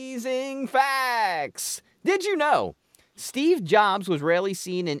 Amazing facts. Did you know Steve Jobs was rarely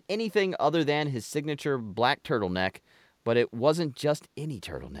seen in anything other than his signature black turtleneck, but it wasn't just any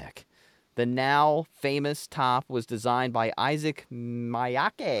turtleneck. The now famous top was designed by Isaac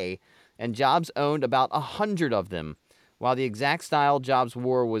Miyake, and Jobs owned about 100 of them. While the exact style Jobs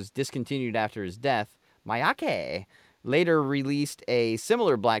wore was discontinued after his death, Miyake later released a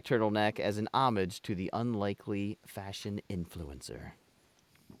similar black turtleneck as an homage to the unlikely fashion influencer.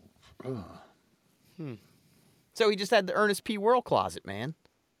 So he just had the Ernest P. Worrell closet, man.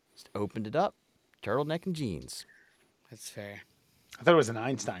 Just opened it up, turtleneck and jeans. That's fair. I thought it was an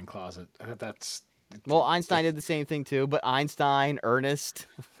Einstein closet. I thought that's Well, Einstein did the same thing too, but Einstein, Ernest,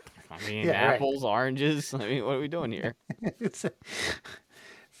 I mean, Yeah, right. apples, oranges. I mean, what are we doing here? it's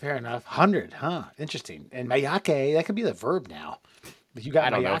fair enough. 100, huh? Interesting. And Miyake, that could be the verb now. But you got I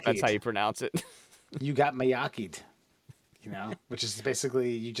don't know if that's Miyake'd. how you pronounce it. You got Miyake'd, which is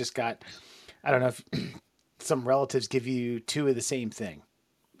basically you just got, I don't know if some relatives give you 2 of the same thing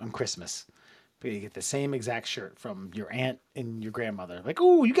on Christmas. But you get the same exact shirt from your aunt and your grandmother. Like,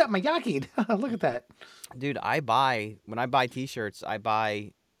 oh, you got Miyake'd. Look at that. Dude, when I buy t-shirts, I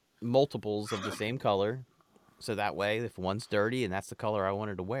buy multiples of the same color. So that way, if one's dirty and that's the color I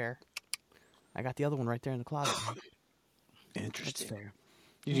wanted to wear, I got the other one right there in the closet. That's Interesting. fair.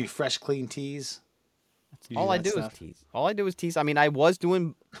 You do fresh, clean tees? You All I that do stuff? is tease. All I do is tease. I mean, I was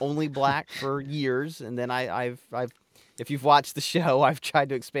doing only black for years, and then I've if you've watched the show, I've tried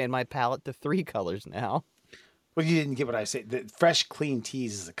to expand my palette to 3 colors now. Well, you didn't get what I said. The Fresh Clean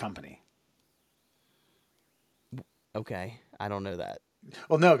Tees is a company. Okay, I don't know that.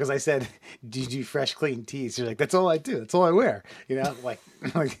 Well, no, because I said, do you do fresh, clean tees? You're like, that's all I do. That's all I wear. Like,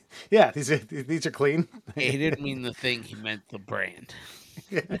 yeah, these are clean. He didn't mean the thing. He meant the brand.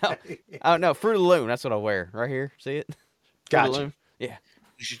 Oh no, Fruit of the Loom. That's what I wear right here. See it? Fruit of the Gotcha. Loom. Yeah.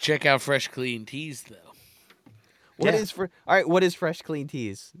 You should check out Fresh Clean Tees though. What Yeah. is all right? What is Fresh Clean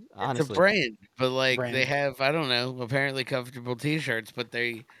Tees? Honestly, It's a brand, but like Brand. they have, I don't know, apparently comfortable T-shirts, but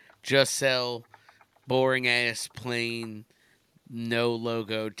they just sell boring ass plain no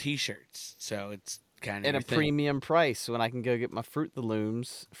logo T-shirts. So it's kind of at a premium price when I can go get my Fruit of the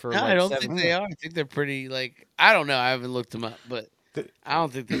Looms for No, like I don't 7. think they are. I think they're pretty like I don't know. I haven't looked them up, but I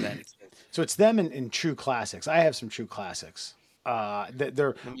don't think they're that expensive. So it's them and True Classics. I have some True Classics.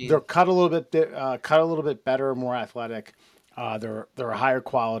 They're mean- they're cut a little bit better, more athletic. They're a higher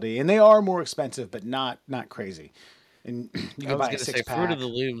quality, and they are more expensive, but not crazy. And you I can was buy a gonna say 6-pack. Fruit of the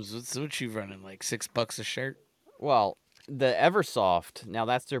Looms. What you running like $6 a shirt? Well, the Eversoft. Now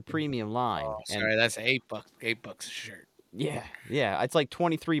that's their premium line. Oh, and sorry, that's $8. $8 a shirt. yeah, it's like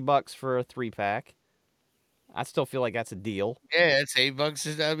 $23 for a 3-pack. I still feel like that's a deal. Yeah, it's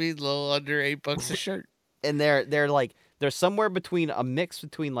 $8. I mean, a little under $8 a shirt. And they're somewhere between a mix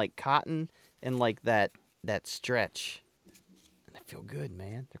between like cotton and like that stretch. And they feel good,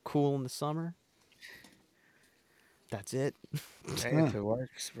 man. They're cool in the summer. That's it. Hey, if it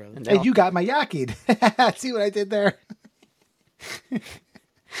works, brother. And Hey, they'll- you got Miyake'd. See what I did there?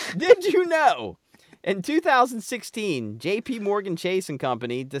 Did you know? In 2016, J.P. Morgan Chase and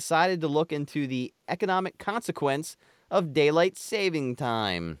Company decided to look into the economic consequence of daylight saving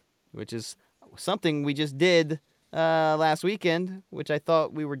time, which is something we just did last weekend, which I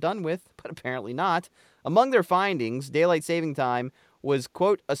thought we were done with, but apparently not. Among their findings, daylight saving time was,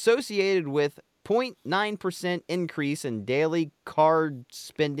 quote, associated with 0.9% increase in daily card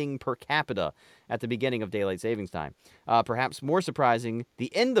spending per capita at the beginning of daylight savings time. Perhaps more surprising,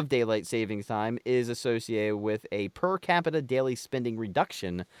 the end of daylight savings time is associated with a per capita daily spending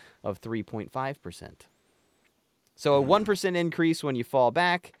reduction of 3.5%. So a 1% increase when you fall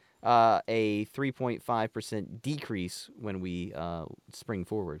back, a 3.5% decrease when we spring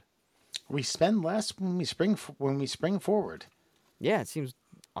forward. We spend less when we spring forward. Yeah, it seems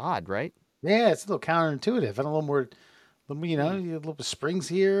odd, right? Yeah, it's a little counterintuitive. And a little more, you know, you have a little springs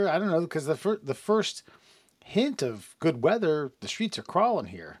here. I don't know, because the first hint of good weather, the streets are crawling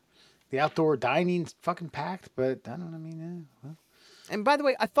here. The outdoor dining's fucking packed, but I don't know. I mean, well. And by the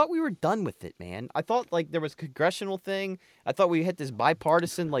way, I thought we were done with it, man. I thought like there was a congressional thing. I thought we hit this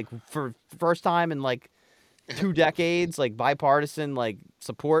bipartisan, like for first time in like 2 decades, like bipartisan like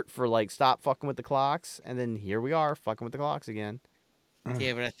support for like stop fucking with the clocks. And then here we are fucking with the clocks again.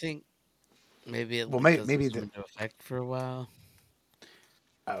 Yeah, but I think maybe it Maybe doesn't come into effect for a while.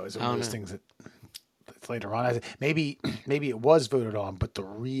 Oh, is it one of those things that's later on? Maybe it was voted on, but the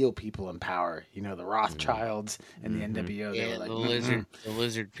real people in power, you know, the Rothschilds and the NWO, they Yeah, were like, the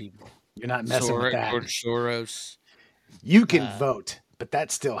lizard people. you're not messing with that. George Soros. You can vote, but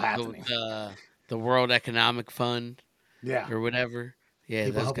that's still happening. The World Economic Fund. Yeah. Or whatever. Yeah,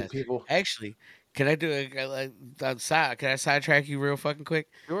 People those helping guys. people. Actually, can I do can I sidetrack you real fucking quick?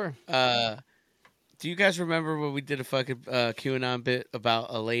 Sure. Do you guys remember when we did a fucking QAnon bit about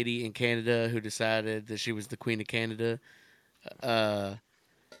a lady in Canada who decided that she was the Queen of Canada?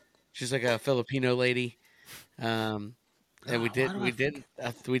 She's like a Filipino lady. And we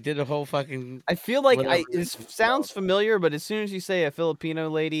did a whole fucking. I feel like whatever. it sounds familiar, but as soon as you say a Filipino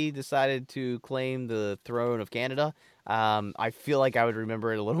lady decided to claim the throne of Canada, I feel like I would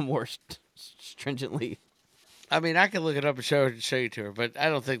remember it a little more stringently. I mean, I can look it up and show you to her, but I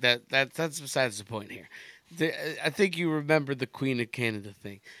don't think that's besides the point here. I think you remember the Queen of Canada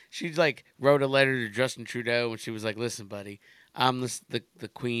thing. She like wrote a letter to Justin Trudeau and she was like, "Listen, buddy, I'm the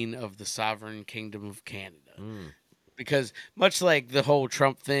Queen of the Sovereign Kingdom of Canada." Because much like the whole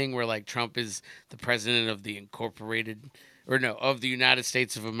Trump thing, where like Trump is the president of the of the United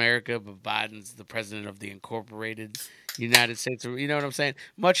States of America, but Biden's the president of the incorporated United States. You know what I'm saying?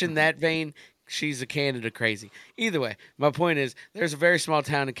 Much in that vein. She's a Canada crazy. Either way, my point is there's a very small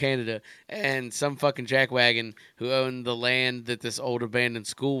town in Canada and some fucking jackwagon who owned the land that this old abandoned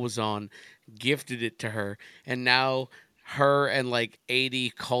school was on gifted it to her. And now her and like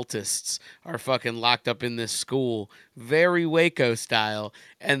 80 cultists are fucking locked up in this school, very Waco style.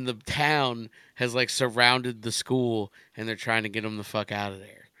 And the town has like surrounded the school and they're trying to get them the fuck out of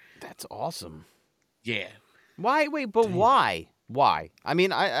there. That's awesome. Yeah. Why? Wait, but why? Why? I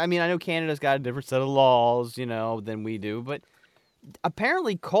mean, I know Canada's got a different set of laws, you know, than we do, but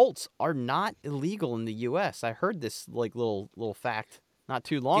apparently cults are not illegal in the U.S. I heard this like little fact not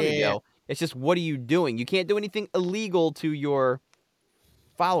too long ago. It's just, what are you doing? You can't do anything illegal to your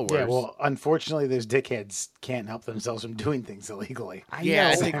followers. Yeah, well, unfortunately, those dickheads can't help themselves from doing things illegally.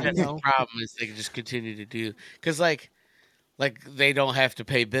 I think that's the problem is they can just continue to do because like they don't have to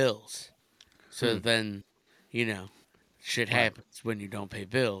pay bills, so then shit happens when you don't pay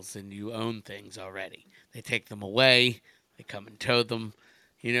bills and you own things already. They take them away, they come and tow them,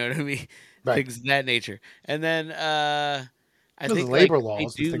 you know what I mean? Right. Things of that nature. And then I think labor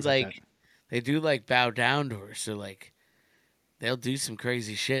laws they do like bow down to her, so like they'll do some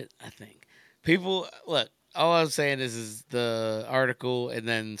crazy shit, I think. People look, all I was saying is the article and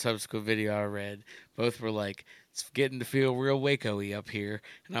then subsequent video I read, both were like, it's getting to feel real Waco-y up here.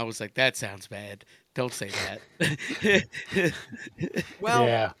 And I was like, that sounds bad. Don't say that. Well,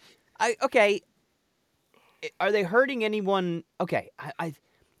 yeah. Okay. Are they hurting anyone? Okay,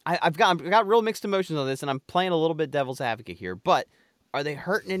 I've got real mixed emotions on this, and I'm playing a little bit devil's advocate here. But are they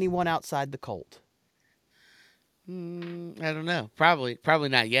hurting anyone outside the cult? I don't know. Probably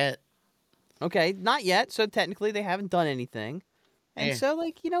not yet. Okay, not yet. So technically, they haven't done anything. And Yeah. so,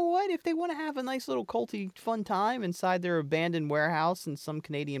 like, you know what? If they want to have a nice little culty fun time inside their abandoned warehouse in some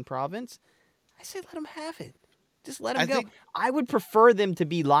Canadian province, I say let them have it. Just let them go. I would prefer them to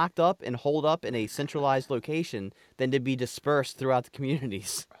be locked up and holed up in a centralized location than to be dispersed throughout the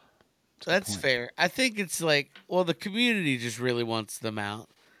communities. That's fair. I think it's like, well, the community just really wants them out.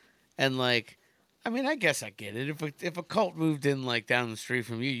 And like, I mean, I guess I get it. If a cult moved in like down the street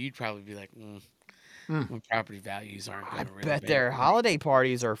from you, you'd probably be like, my property values aren't going to really Bet their holiday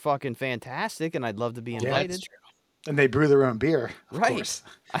parties are fucking fantastic, and I'd love to be invited. That's true. And they brew their own beer, of Right. course.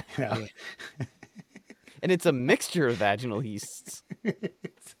 You know? And it's a mixture of vaginal yeasts.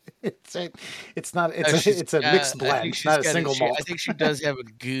 It's not. No, she's, It's a mixed I blend. think It's she's not a got single malt. I think she does have a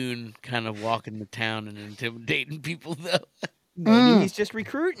goon kind of walking the town and intimidating people, though. Maybe he's just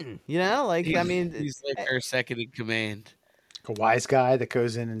recruiting. Like I mean, He's like her second in command. A wise guy that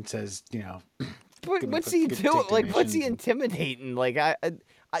goes in and says, what's he good doing? Like, what's he donations. intimidating? Like, I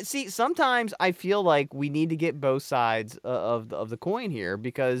see. Sometimes I feel like we need to get both sides of the coin here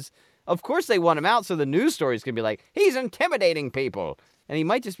because, of course, they want him out, so the news stories can be like, he's intimidating people, and he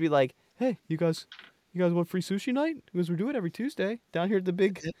might just be like, hey, you guys want free sushi night? Because we do it every Tuesday down here at the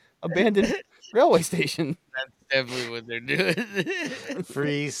big abandoned railway station. That's definitely what they're doing.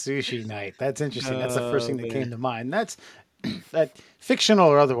 Free sushi night. That's interesting. That's the first Oh, thing that man. came to mind. That's that fictional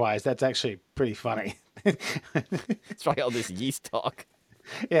or otherwise. That's actually pretty funny. It's probably all this yeast talk.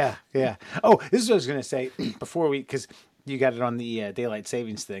 Yeah. Oh, this is what I was gonna say before because you got it on the daylight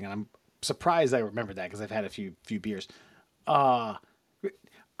savings thing, and I'm surprised I remember that because I've had a few beers.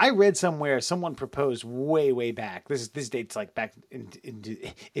 I read somewhere someone proposed way back. This dates like back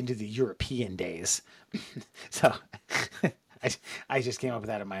into the European days. So I just came up with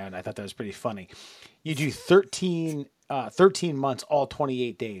that on my own. I thought that was pretty funny. You do 13 months, all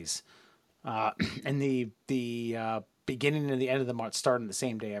 28 days, and the beginning and the end of the month start on the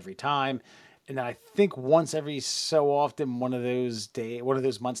same day every time. And then I think once every so often, one of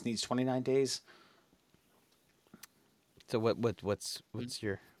those months needs 29 days. So what's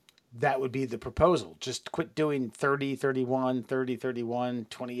your? That would be the proposal. Just quit doing 30, 31, 30, 31,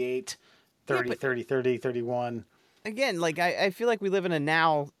 28, 30, but- 30, 30, 31. Again, like I feel like we live in a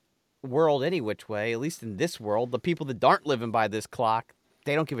now world any which way, at least in this world. The people that aren't living by this clock,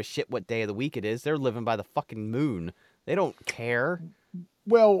 they don't give a shit what day of the week it is. They're living by the fucking moon. They don't care.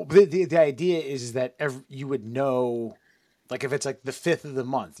 Well, the idea is that you would know, like if it's like the 5th of the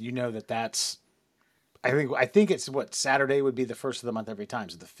month, you know that's. I think it's what Saturday would be the first of the month every time.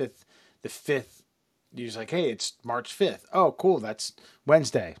 So the 5th, you're just like, hey, it's March 5th. Oh, cool. That's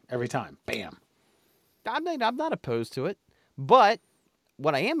Wednesday every time. Bam. I'm not opposed to it, but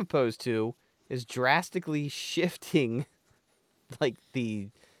what I am opposed to is drastically shifting, like the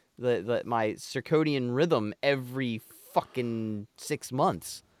my circadian rhythm every fucking 6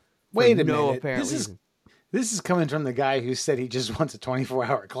 months. for Wait a no minute. apparent reason. This is coming from the guy who said he just wants a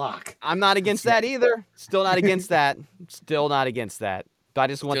 24-hour clock. I'm not against that either. Still not against that. Still not against that. But I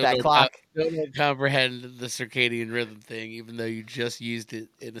just want that clock. Still don't comprehend the circadian rhythm thing, even though you just used it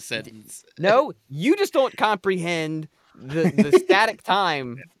in a sentence. No, you just don't comprehend the static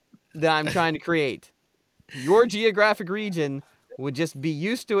time that I'm trying to create. Your geographic region would just be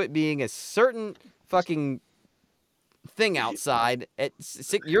used to it being a certain fucking thing outside at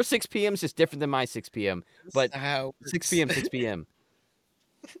your 6 p.m. is just different than my 6 p.m. But How 6 p.m. 6 p.m.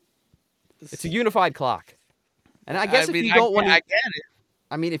 It's a unified clock. And I guess if you don't want I to, get it.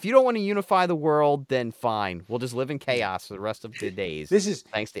 I mean, if you don't want to unify the world, then fine. We'll just live in chaos for the rest of the days. This is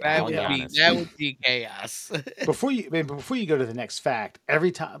Thanks to That Alan would, Giannis. that would be chaos. before you go to the next fact.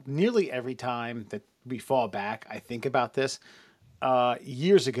 Nearly every time that we fall back, I think about this.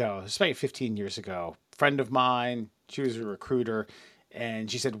 Years ago, it's about 15 years ago, a friend of mine, she was a recruiter, and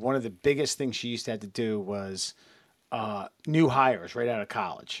she said one of the biggest things she used to have to do was new hires right out of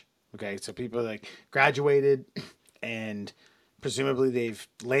college. Okay, so people like graduated and presumably they've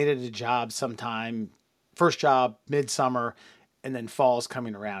landed a job sometime, first job, midsummer, and then fall's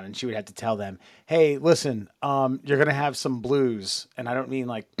coming around, and she would have to tell them, hey, listen, you're going to have some blues, and I don't mean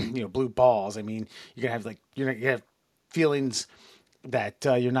like, blue balls. I mean, you're going to have you're going to have feelings that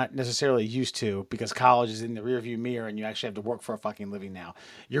you're not necessarily used to because college is in the rearview mirror and you actually have to work for a fucking living now.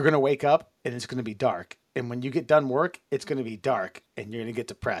 You're going to wake up and it's going to be dark. And when you get done work, it's going to be dark and you're going to get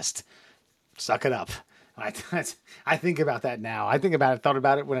depressed. Suck it up. I think about that now. Thought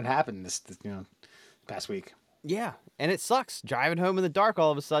about it when it happened this past week. Yeah, and it sucks driving home in the dark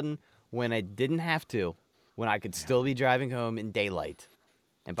all of a sudden when I didn't have to, when I could still be driving home in daylight.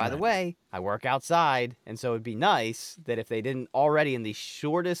 And by the way, I work outside, and so it'd be nice that if they didn't already in the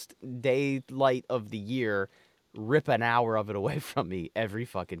shortest daylight of the year rip an hour of it away from me every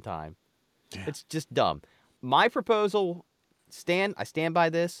fucking time. Yeah. It's just dumb. My proposal, I stand by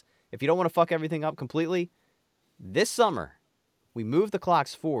this. If you don't want to fuck everything up completely, this summer, we move the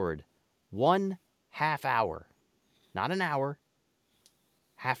clocks forward 1/2 hour. Not an hour,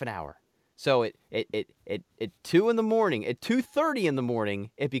 half an hour. So at 2 in the morning, at 2:30 in the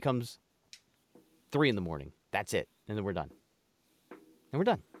morning, it becomes 3 in the morning. That's it. And then we're done.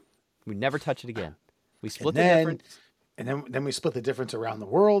 We never touch it again. We split the difference. And then we split the difference around the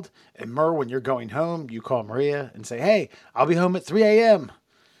world. And when you're going home, you call Maria and say, hey, I'll be home at 3 a.m.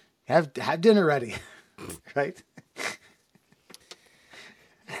 Have dinner ready. Right?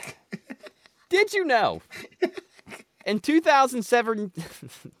 Did you know? In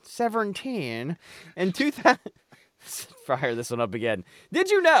 2017, in 2000, fire this one up again. Did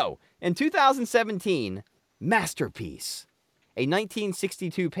you know? In 2017, Masterpiece, a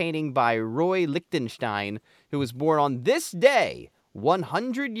 1962 painting by Roy Lichtenstein, who was born on this day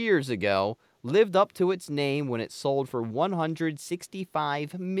 100 years ago, lived up to its name when it sold for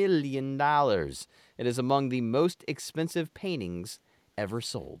 $165 million. It is among the most expensive paintings ever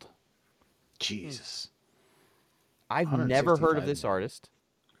sold. Jesus. I've never heard of 165 this million. artist,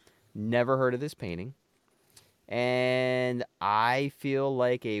 never heard of this painting, and I feel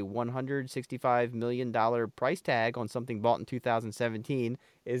like a $165 million price tag on something bought in 2017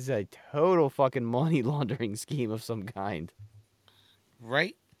 is a total fucking money laundering scheme of some kind.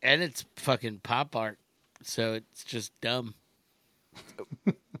 Right? And it's fucking pop art, so it's just dumb.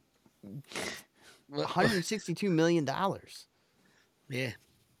 $162 million. Yeah.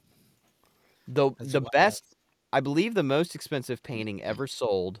 The That's the wild. best, I believe the most expensive painting ever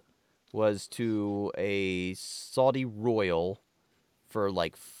sold was to a Saudi royal for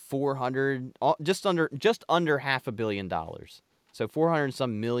like 400, just under $500 million. So 400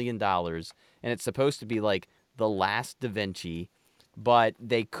 some million dollars, and it's supposed to be like the last Da Vinci, but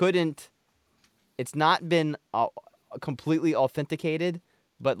they couldn't. It's not been completely authenticated,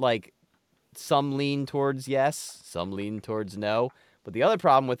 but like some lean towards yes, some lean towards no. But the other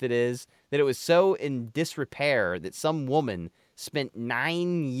problem with it is that it was so in disrepair that some woman spent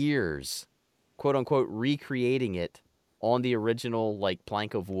 9 years, quote unquote, recreating it on the original like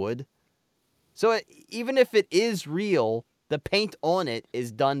plank of wood. So even if it is real, the paint on it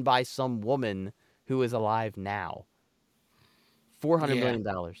is done by some woman who is alive now. $400 million.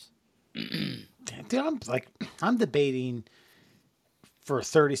 Dude, I'm debating for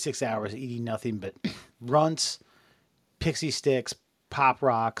 36 hours eating nothing but runts, pixie sticks, pop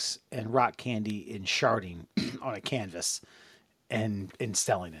rocks, and rock candy and sharding on a canvas and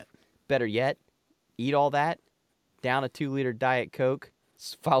selling it. Better yet, eat all that, down a 2-liter Diet Coke,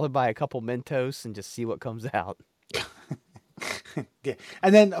 followed by a couple Mentos, and just see what comes out. Yeah,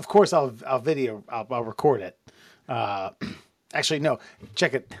 and then of course I'll record it. Actually, no,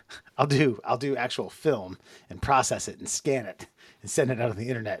 check it. I'll do actual film and process it and scan it and send it out on the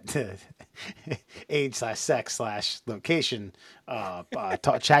internet to age/sex/location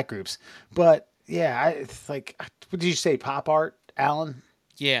chat groups. But yeah, it's like, what did you say? Pop art, Alan?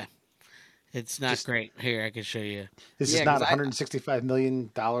 Yeah. It's not great. Here, I can show you. This Yeah, is not 'cause $165 million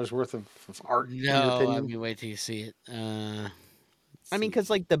worth of art, in your No, opinion? I mean, wait till you see it. I mean, because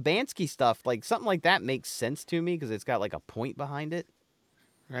like the Bansky stuff, like something like that makes sense to me because it's got like a point behind it.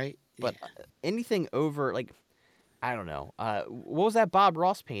 Right? But Yeah. anything over like, I don't know. What was that Bob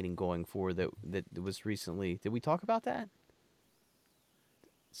Ross painting going for that was recently? Did we talk about that?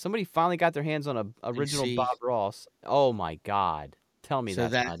 Somebody finally got their hands on a original see. Bob Ross. Oh my God! Tell me So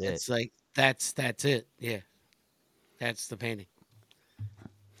that's not it. it's like that's it. Yeah. That's the painting.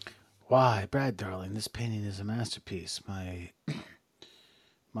 Why, Brad, darling, this painting is a masterpiece.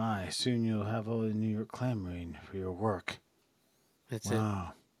 My, soon you'll have all the New York clamoring for your work. That's it.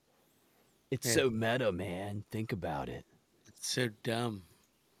 Wow. It's Yeah. so meta, man. Think about it. It's so dumb,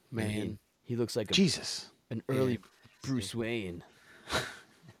 I man. mean, he looks like Jesus. an early Bruce Wayne.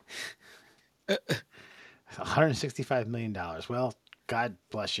 $165 million. Well, God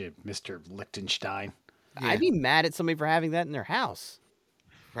bless you, Mr. Lichtenstein. Yeah. I'd be mad at somebody for having that in their house.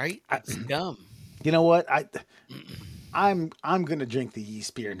 Right? It's dumb. You know what? I'm gonna drink the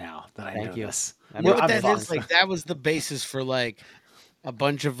yeast beer now that I Thank know you. this. That You know makes what sense. that is? Like, that was the basis for, like, a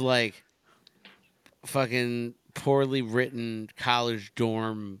bunch of, like, fucking poorly written college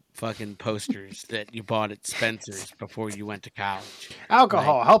dorm fucking posters that you bought at Spencer's before you went to college.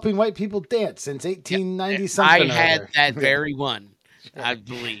 Alcohol helping white people dance since 1890 something. I or had other. that very one, I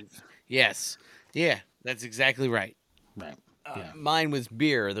believe. Yes. Yeah, that's exactly right. Right. Mine was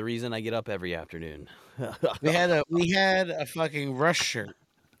beer. The reason I get up every afternoon. We had a fucking Rush shirt.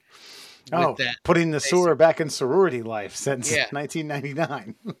 Oh, that putting the sewer back in sorority life since Yeah.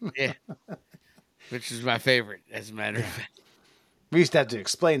 1999. Yeah. Which is my favorite, as a matter of fact. We used to have to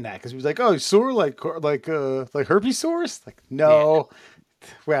explain that because we was like, "Oh, sore like herpes sores?" Like, no,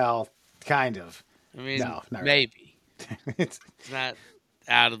 well, kind of. I mean, No, not maybe. It's It's not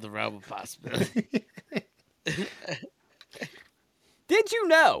out of the realm of possibility. Did you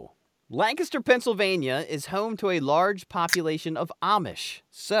know Lancaster, Pennsylvania is home to a large population of Amish?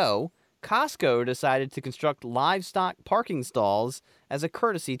 So, Costco decided to construct livestock parking stalls as a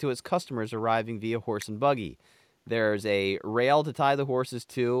courtesy to its customers arriving via horse and buggy. There's a rail to tie the horses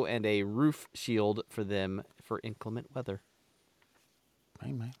to and a roof shield for them for inclement weather.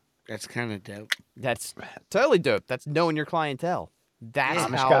 Right, man. That's kind of dope. That's totally dope. That's knowing your clientele. That's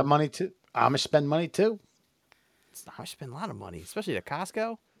Amish how got money too. Amish spend money too. I spend a lot of money, especially at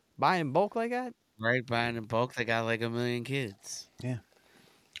Costco, buying in bulk like that. Right, buying in bulk, they got like 1 million kids. Yeah.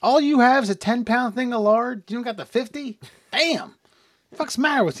 All you have is a 10-pound thing of lard. You don't got the 50. Damn. The fuck's the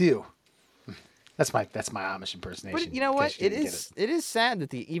matter with you? That's my Amish impersonation. But you know in what? case you It didn't get is it is sad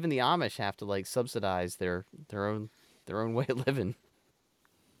that even the Amish have to like subsidize their own way of living.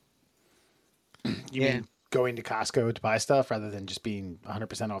 You mean going to Costco to buy stuff rather than just being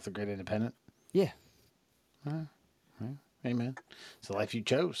 100% off the grid independent? Yeah. Hey man, it's the life you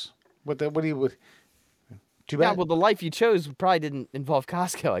chose. What do you? Too Yeah, bad. well, the life you chose probably didn't involve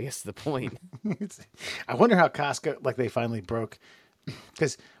Costco. I guess is the point. I wonder how Costco, like, they finally broke.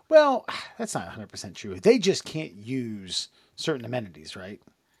 Because, well, that's not 100% true. They just can't use certain amenities, right?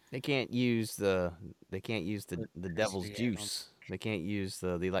 They can't use the devil's Yeah, juice. They can't use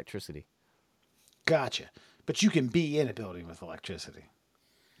the electricity. Gotcha. But you can be in a building with electricity.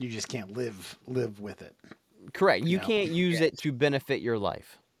 You just can't live with it. Correct. You No. can't use it to benefit your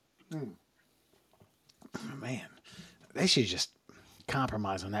life. Man, they should just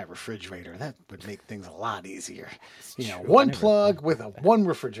compromise on that refrigerator. That would make things a lot easier. You know, true. I one never plug thought with one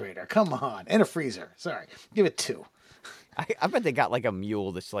refrigerator. Come on. And a freezer. Sorry. Give it 2. I bet they got like a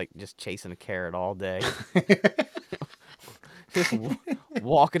mule that's like just chasing a carrot all day. Just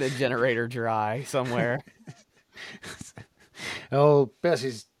walking a generator dry somewhere. Oh,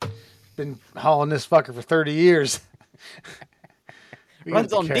 Bessie's been hauling this fucker for 30 years. We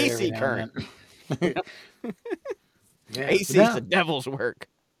Runs gotta on carry every DC now current. and then. Yeah. AC's No. the devil's work.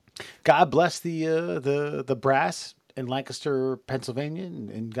 God bless the brass in Lancaster, Pennsylvania,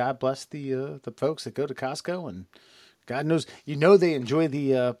 and God bless the folks that go to Costco, and God knows they enjoy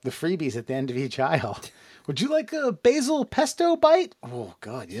the freebies at the end of each aisle. Would you like a basil pesto bite? Oh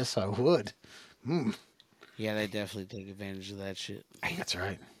God, yes I would. Yeah, they definitely take advantage of that shit. That's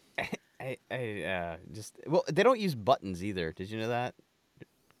right. Well, they don't use buttons either. Did you know that?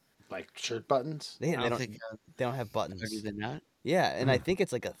 Like shirt buttons. They I don't don't. think They don't have buttons. do they not? Yeah, and I think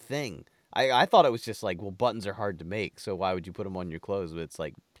it's like a thing. I thought it was just like, well, buttons are hard to make, so why would you put them on your clothes? But it's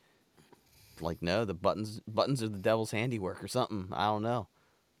like no, the buttons are the devil's handiwork or something. I don't know.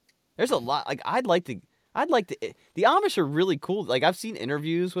 There's a lot. Like I'd like to. The Amish are really cool. Like I've seen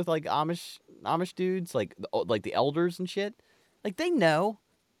interviews with like Amish dudes, like the elders and shit. Like they know,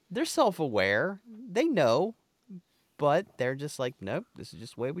 they're self-aware. They know, but they're just like, nope, this is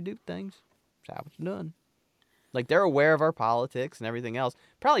just the way we do things. It's how it's done. Like they're aware of our politics and everything else.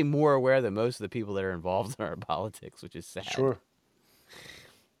 Probably more aware than most of the people that are involved in our politics, which is sad. Sure.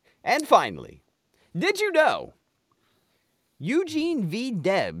 And finally, did you know Eugene V.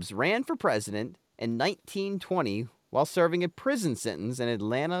 Debs ran for president in 1920 while serving a prison sentence in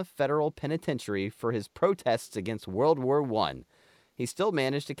Atlanta Federal Penitentiary for his protests against World War I? He still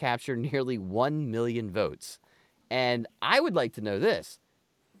managed to capture nearly 1 million votes. And I would like to know this.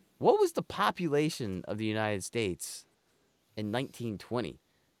 What was the population of the United States in 1920?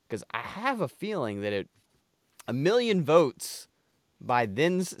 Because I have a feeling that 1 million votes by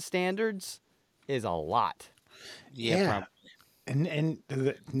then's standards is a lot. Yeah. And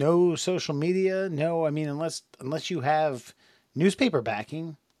no social media, no. I mean, unless you have newspaper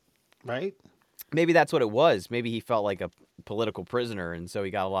backing, right? Maybe that's what it was. Maybe he felt like a political prisoner, and so he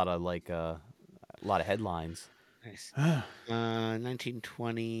got a lot of headlines. Nice.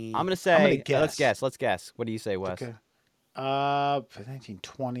 1920. I'm gonna say. I'm gonna guess. Let's guess. What do you say, Wes? Okay.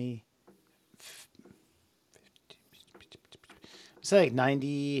 1920. Say like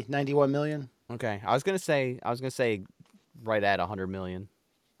 91 million. Okay. I was gonna say right at 100 million.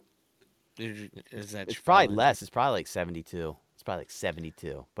 Is that It's probably less. It's probably like 72. It's probably like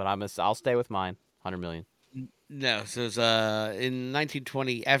 72. But I'll stay with mine. 100 million. No, so it was in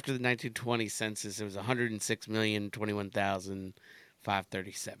 1920. After the 1920 census, it was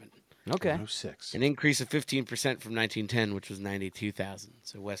 106,021,537. Okay. 06. An increase of 15% from 1910, which was 92,000.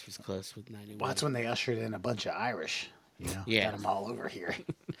 So West was close with 91. Well, that's when they ushered in a bunch of Irish. You know, Yeah. got them all over here.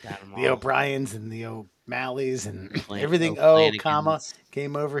 Got 'em The all. O'Briens and the O'Malleys and Flan- everything. O'Flanagans.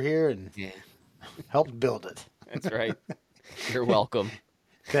 Came over here and Yeah. helped build it. That's right. You're welcome.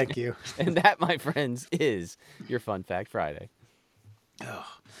 Thank you. And that, my friends, is your Fun Fact Friday.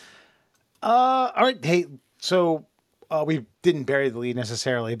 All right. Hey, so we didn't bury the lead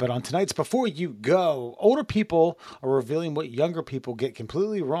necessarily, but on tonight's Before You Go, older people are revealing what younger people get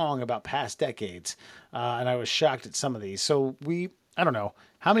completely wrong about past decades. And I was shocked at some of these. So I don't know.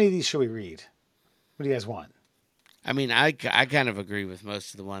 How many of these should we read? What do you guys want? I mean, I kind of agree with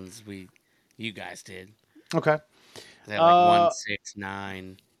most of the ones you guys did. Okay. They had like 1, 6,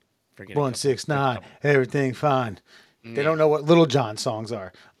 9. Forget a couple. 169, everything fine. They Yeah. don't know what Little John songs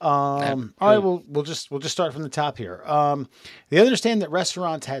are. All right, true. we'll just start from the top here. They understand that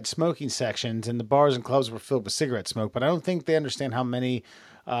restaurants had smoking sections and the bars and clubs were filled with cigarette smoke, but I don't think they understand how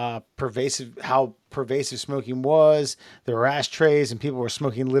pervasive smoking was. There were ashtrays and people were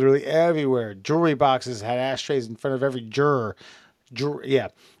smoking literally everywhere. Jewelry boxes had ashtrays in front of every juror.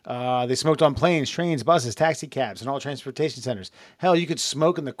 They smoked on planes, trains, buses, taxi cabs, and all transportation centers. Hell, you could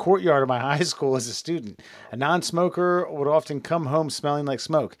smoke in the courtyard of my high school as a student. A non-smoker would often come home smelling like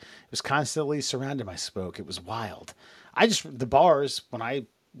smoke. It was constantly surrounded by smoke. It was wild. The bars, when I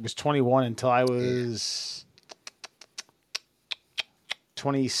was 21 until I was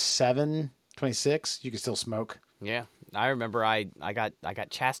 27, 26, you could still smoke. Yeah, I remember I got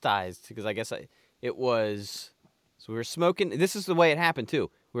chastised because I guess it was. So we were smoking. This is the way it happened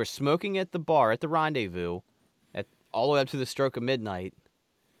too. We were smoking at the bar at the Rendezvous, all the way up to the stroke of midnight,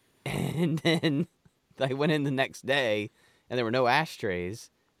 and then I went in the next day, and there were no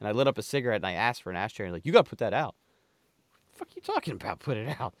ashtrays, and I lit up a cigarette and I asked for an ashtray, and like, you gotta put that out. What the fuck are you talking about? Put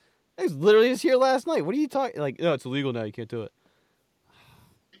it out. I was literally just here last night. What are you talking? Like, no, it's illegal now. You can't do it.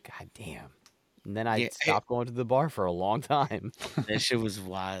 God damn. And then I stopped going to the bar for a long time. That shit was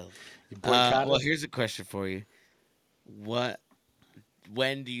wild. You boycotted? Well, here's a question for you. When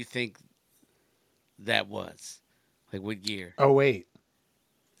do you think that was? Like, what year? Oh, wait.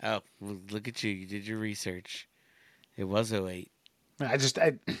 Oh, well, look at you. You did your research. It was 08. I just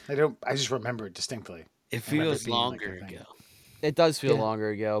remember it distinctly. It I remember feels being like longer a thing. ago. It does feel Yeah. longer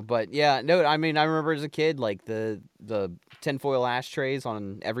ago, but yeah, no, I mean, I remember as a kid, like the tinfoil ashtrays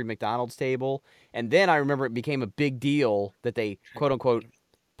on every McDonald's table, and then I remember it became a big deal that they quote unquote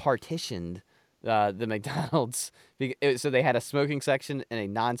partitioned the McDonald's, so they had a smoking section and a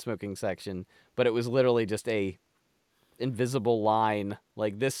non-smoking section, but it was literally just a invisible line,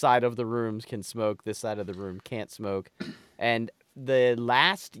 like this side of the rooms can smoke, this side of the room can't smoke, and the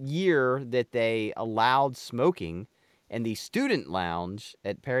last year that they allowed smoking and the student lounge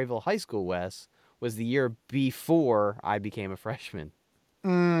at Perryville High School West was the year before I became a freshman.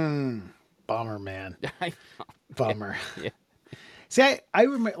 Bummer, man. I- Bummer. Yeah. See, I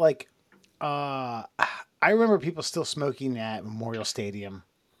remember I remember people still smoking at Memorial Stadium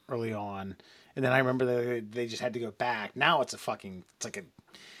early on, and then I remember they just had to go back. Now it's like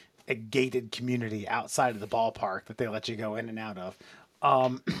a gated community outside of the ballpark that they let you go in and out of.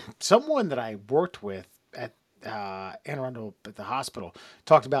 Someone that I worked with at Anne Arundel at the hospital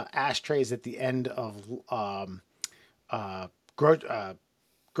talked about ashtrays at the end of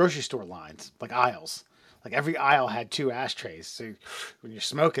grocery store lines, like aisles. Like every aisle had 2 ashtrays. So when you're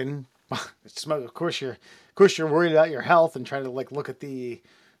smoking, of course you're worried about your health and trying to like look at the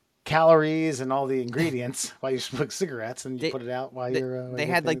calories and all the ingredients while you smoke cigarettes, and you put it out while you're. They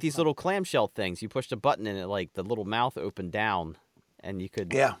had like these little clamshell things. You pushed a button and it like the little mouth opened down, and you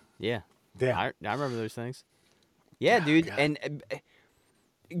could. Yeah. I remember those things. Yeah, dude, God. and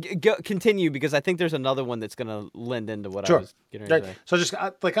continue because I think there's another one that's gonna lend into what I was getting ready to say. So just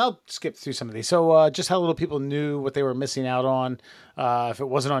I'll skip through some of these. So just how little people knew what they were missing out on. If it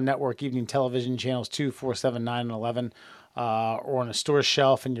wasn't on network evening television channels 2, 4, 7, 9, and 11, or on a store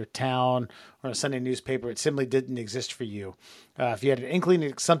shelf in your town, or in a Sunday newspaper, it simply didn't exist for you. If you had an inkling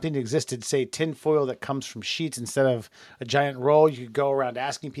that something existed, say tinfoil that comes from sheets instead of a giant roll, you could go around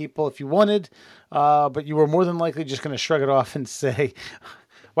asking people if you wanted, but you were more than likely just going to shrug it off and say,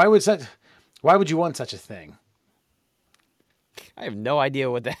 Why would you want such a thing? I have no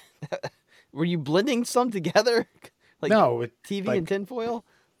idea what that. Were you blending some together? Like No, TV like, and tinfoil?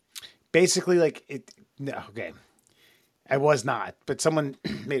 basically like it. No, okay, I was not, but someone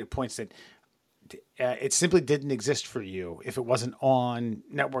made a point that it simply didn't exist for you if it wasn't on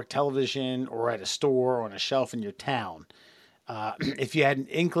network television or at a store or on a shelf in your town. If you had an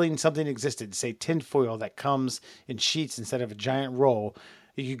inkling something existed, say tinfoil that comes in sheets instead of a giant roll,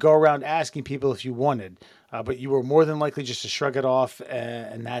 you could go around asking people if you wanted, but you were more than likely just to shrug it off,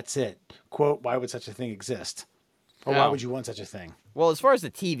 and that's it. Quote, why would such a thing exist? Or why Oh. would you want such a thing? Well, as far as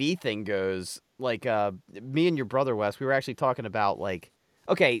the TV thing goes, like me and your brother Wes, we were actually talking about like,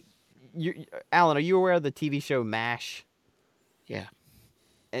 okay, Alan, are you aware of the TV show MASH? Yeah.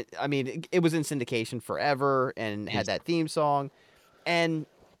 I mean, it was in syndication forever and had that theme song, and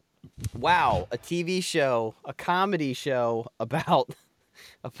wow, a TV show, a comedy show about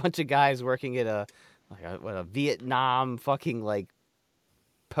a bunch of guys working at a Vietnam fucking like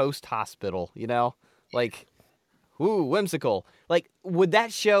post hospital, you know, like. Ooh, whimsical. Like, would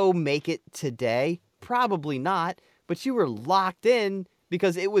that show make it today? Probably not. But you were locked in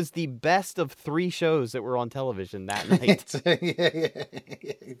because it was the best of 3 shows that were on television that night. Yeah.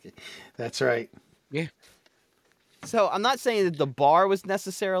 That's right. Yeah. So I'm not saying that the bar was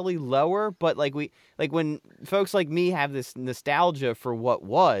necessarily lower, but like when folks like me have this nostalgia for what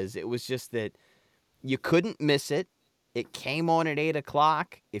was, it was just that you couldn't miss it. It came on at 8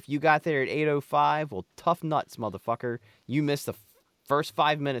 o'clock. If you got there at 8:05, well, tough nuts, motherfucker. You missed the first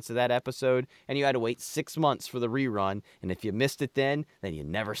 5 minutes of that episode, and you had to wait 6 months for the rerun. And if you missed it then you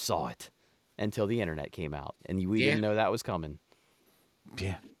never saw it until the internet came out, and we didn't know that was coming.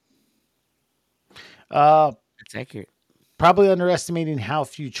 Yeah. It's accurate. Probably underestimating how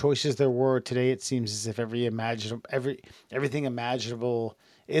few choices there were today. It seems as if everything imaginable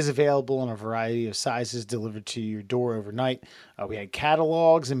is available in a variety of sizes delivered to your door overnight. We had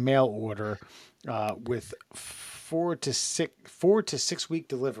catalogs and mail order with 4 to 6 week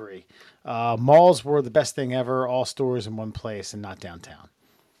delivery. Malls were the best thing ever. All stores in one place and not downtown.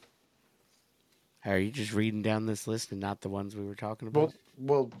 Are you just reading down this list and not the ones we were talking about?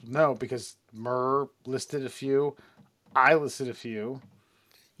 Well, no, because Murr listed a few. I listed a few.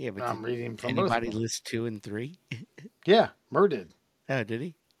 Yeah, but I'm reading from anybody both of them. list 2 and 3? Yeah, Murr did. Oh, did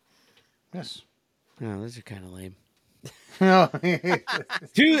he? Yes. Oh, those are kind of lame. No.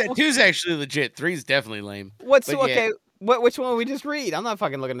 2's actually legit. 3's definitely lame. Which But one would we just read? I'm not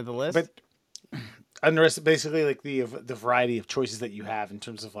fucking looking at the list. But basically like the variety of choices that you have in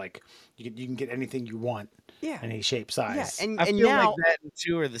terms of like you can get anything you want. Yeah. Any shape, size. Yeah, I and feel now like that and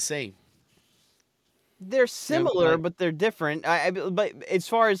 2 are the same. they're similar, like- but they're different. But as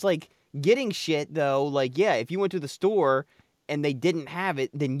far as like getting shit though, like if you went to the store and they didn't have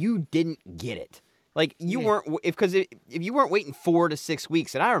it, then you didn't get it. Like you weren't if you weren't waiting 4 to 6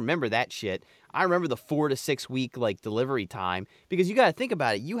 weeks, and I remember that shit. I remember the 4 to 6 week like delivery time, because you got to think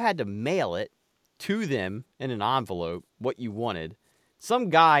about it. You had to mail it to them in an envelope what you wanted. Some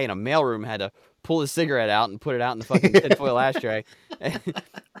guy in a mailroom had to pull his cigarette out and put it out in the fucking tinfoil ashtray.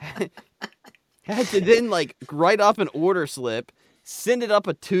 Had to then like write off an order slip, send it up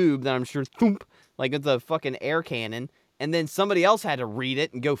a tube that I'm sure thump, like it's a fucking air cannon, and then somebody else had to read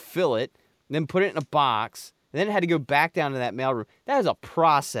it and go fill it, and then put it in a box, and then it had to go back down to that mailroom. That is a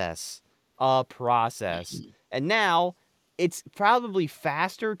process. And now it's probably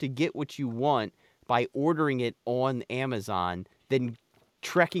faster to get what you want by ordering it on Amazon than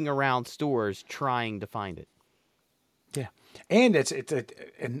trekking around stores trying to find it. Yeah. And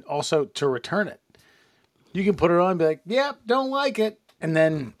and also to return it. You can put it on and be like, yep, don't like it. And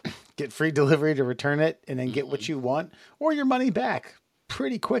then get free delivery to return it and then get what you want or your money back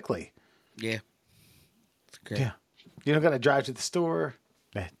pretty quickly. Yeah. It's great. Yeah. You don't got to drive to the store.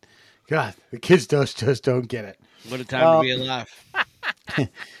 Man, God, the kids just don't get it. What a time to be alive.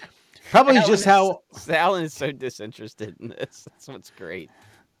 Probably just how Alan is so disinterested in this. That's what's great.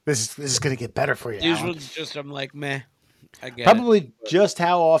 this is going to get better for you. These Alan. ones just, I'm like, meh. I get Probably it. just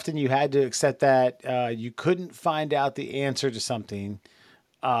how often you had to accept that you couldn't find out the answer to something.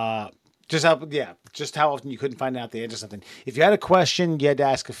 Just how often you couldn't find out the answer to something. If you had a question, you had to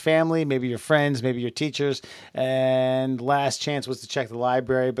ask a family, maybe your friends, maybe your teachers, and last chance was to check the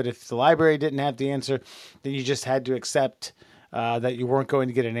library. But if the library didn't have the answer, then you just had to accept that you weren't going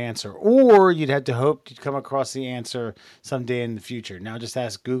to get an answer, or you'd have to hope you'd come across the answer someday in the future. Now just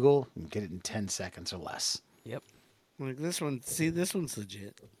ask Google and get it in 10 seconds or less. Yep. Like this one, see, this one's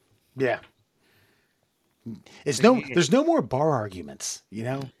legit. Yeah. There's no more bar arguments, you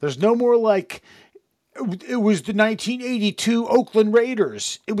know? There's no more like, it was the 1982 Oakland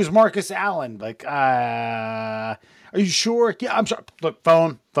Raiders. It was Marcus Allen. Like, are you sure? Yeah, I'm sure. Look,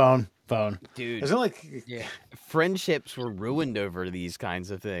 phone. Dude. Isn't it like, Yeah. Friendships were ruined over these kinds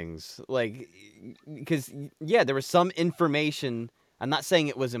of things. Like, because, there was some information. I'm not saying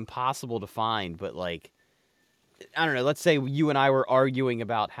it was impossible to find, but like, I don't know. Let's say you and I were arguing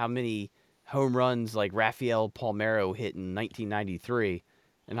about how many home runs like Rafael Palmeiro hit in 1993,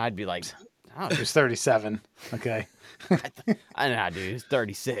 and I'd be like, I it don't was 37. Okay. know, I don't know, dude. It's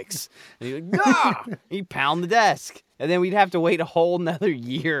 36. And he'd be like, ah! He'd pound the desk, and then we'd have to wait a whole another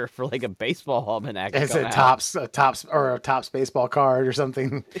year for like a baseball almanac. It's to a come out. Topps baseball card or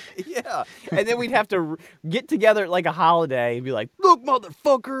something. Yeah, and then we'd have to get together at like a holiday and be like, "Look,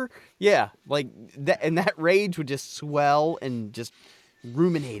 motherfucker!" Yeah, like that, and that rage would just swell and just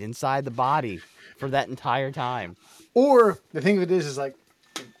ruminate inside the body for that entire time. Or the thing of it is like,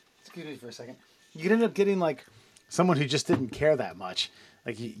 excuse me for a second, you could end up getting like someone who just didn't care that much.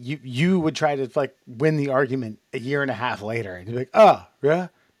 Like you would try to like win the argument a year and a half later, and you'd be like, "Oh, yeah,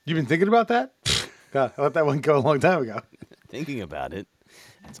 you've been thinking about that? God, I let that one go a long time ago." Thinking about it,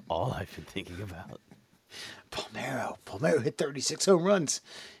 that's all I've been thinking about. Palmeiro hit 36 home runs.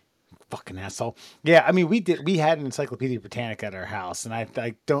 Fucking asshole. Yeah, I mean, we had an Encyclopedia Britannica at our house, and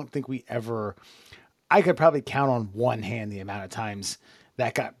I don't think we ever. I could probably count on one hand the amount of times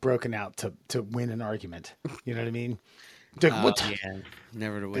that got broken out to win an argument. You know what I mean? Like, Yeah,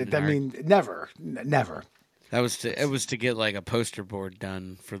 never to win. I mean, never. It was to get like a poster board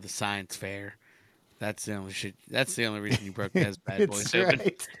done for the science fair. That's the only shit. That's the only reason you broke those bad boys open.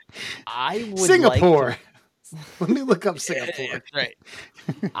 Right. I would Singapore. Like Let me look up Singapore. That's right.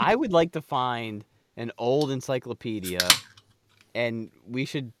 I would like to find an old encyclopedia, and we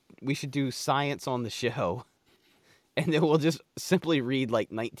should do science on the show, and then we'll just simply read like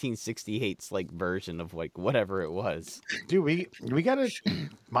 1968's like version of like whatever it was. Dude, we got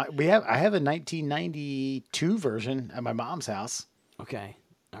I have a 1992 version at my mom's house. Okay,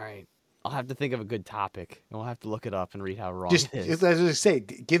 all right. I'll have to think of a good topic, and we'll have to look it up and read how wrong Just it is. as I say,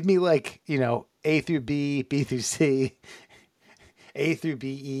 give me like A through B, B through C, A through B,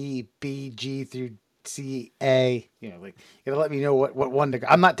 E, B, G through C, A. Like you gotta let me know what one to go.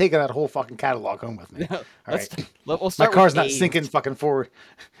 I'm not taking that whole fucking catalog home with me. All right, We'll my start car's with not AIDS. sinking fucking forward.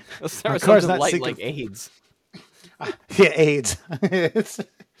 Let's start with my car's something not light sinking. like AIDS. Yeah, AIDS.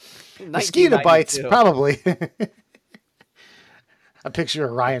 Mosquito bites, 1992. probably. A picture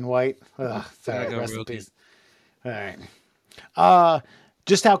of Ryan White. Ugh, sorry, go rest in real deep. peace. All right.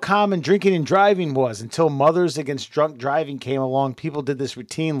 Just how common drinking and driving was until Mothers Against Drunk Driving came along. People did this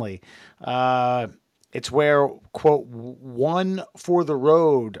routinely. It's where, quote, one for the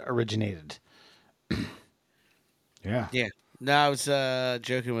road originated. Yeah. Yeah. No, I was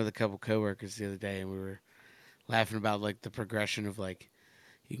joking with a couple coworkers the other day, and we were laughing about like the progression of like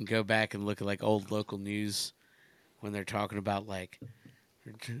you can go back and look at like old local news when they're talking about like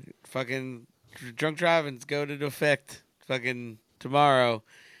fucking drunk driving's going into effect fucking tomorrow.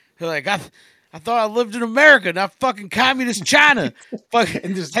 They're like, I thought I lived in America, not fucking communist China. Fucking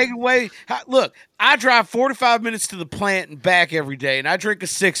And just- take away. Look, I drive 45 minutes to the plant and back every day, and I drink a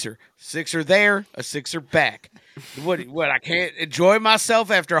sixer. Sixer there, a sixer back. What? I can't enjoy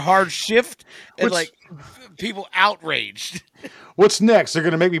myself after a hard shift, and What's- like people outraged. What's next? They're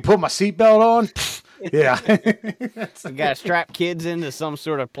going to make me put my seatbelt on? Yeah. You got to strap kids into some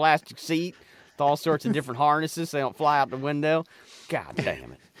sort of plastic seat with all sorts of different harnesses so they don't fly out the window. God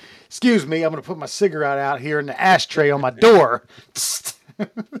damn it. Excuse me, I'm going to put my cigarette out here in the ashtray on my door.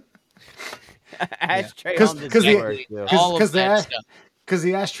 Ashtray 'Cause- on the 'cause the- door. too. All Because of that the, stuff. because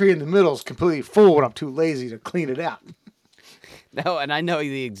the ashtray in the middle is completely full and I'm too lazy to clean it out. No, and I know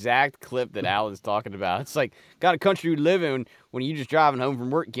the exact clip that Alan's talking about. It's like, got a country you live in when you just driving home from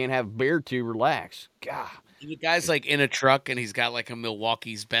work, you can't have a beer to relax. God. The guy's like in a truck and he's got like a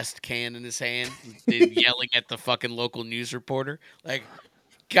Milwaukee's Best can in his hand, yelling at the fucking local news reporter. Like,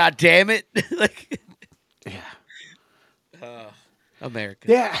 God damn it! Like, Yeah. America.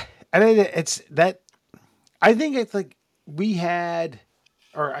 Yeah. I mean, it's that. I think it's like we had,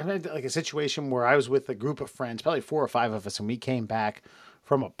 or I had like a situation where I was with a group of friends, probably 4 or 5 of us, and we came back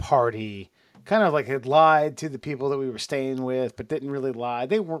from a party, kind of like had lied to the people that we were staying with, but didn't really lie.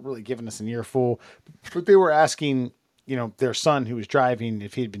 They weren't really giving us an earful, but they were asking, their son who was driving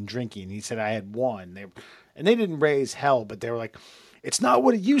if he'd been drinking. He said, I had one. They didn't raise hell, but they were like, it's not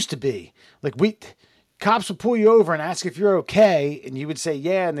what it used to be. Like cops would pull you over and ask if you're okay, and you would say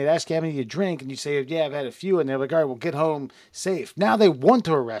yeah, and they'd ask you how many you drink, and you say yeah, I've had a few, and they're like, all right, well, get home safe. Now they want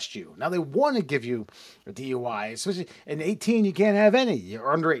to arrest you. Now they want to give you a DUI. Especially in 18, you can't have any.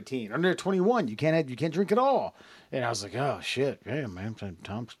 You're under 18, under 21, you can't drink at all. And I was like, oh shit, yeah, man,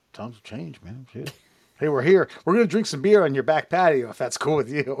 times change, man, shit. Hey, we're here. We're gonna drink some beer on your back patio if that's cool with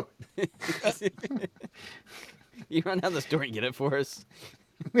you. You run down the store and get it for us.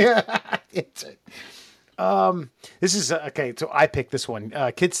 Yeah. This is okay. So I picked this one.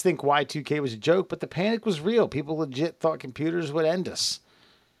 Kids think Y2K was a joke, but the panic was real. People legit thought computers would end us.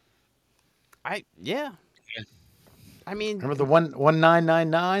 Yeah. I mean, Remember the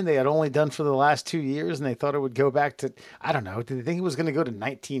 1999 they had only done for the last 2 years, and they thought it would go back to, I don't know. Did they think it was going to go to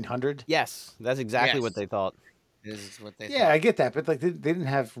 1900? yes, that's exactly Yes. what they thought. This is what they Yeah, I get that, but like they didn't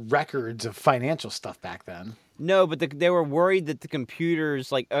have records of financial stuff back then. No, but they were worried that the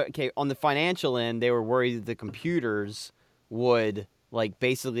computers, like, okay, on the financial end, they were worried that the computers would, like,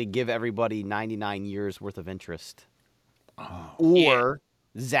 basically give everybody 99 years worth of interest. Or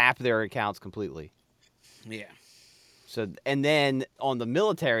zap their accounts completely. Yeah. So, and then on the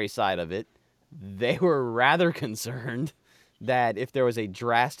military side of it, they were rather concerned that if there was a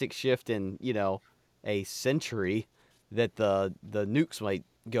drastic shift in, a century, that the nukes might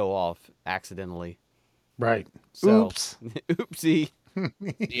go off accidentally. Right. So, Oops. oopsie.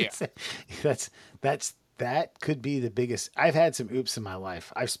 Yeah. that's that could be the biggest. I've had some oops in my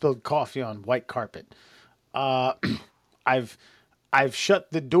life. I've spilled coffee on white carpet. Uh, I've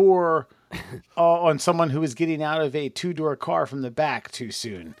shut the door on someone who was getting out of a 2-door car from the back too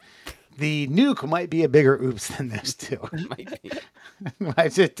soon. The nuke might be a bigger oops than those two. Might be. I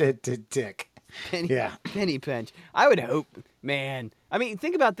just did dick. Penny pinch. I would hope, man. I mean,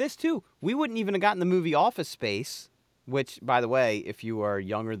 think about this too. We wouldn't even have gotten the movie Office Space, which, by the way, if you are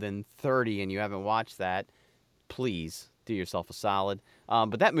younger than 30 and you haven't watched that, please do yourself a solid.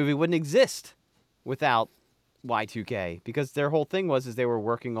 But that movie wouldn't exist without Y2K, because their whole thing was they were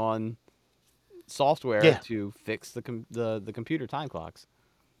working on software to fix the computer time clocks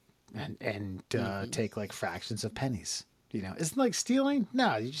and take like fractions of pennies. You know, isn't like stealing?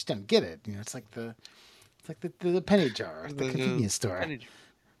 No, you just don't get it. You know, it's like the penny jar, the convenience store.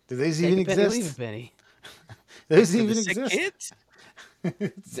 Do those even exist? Leave a penny. Those even exist? Kids?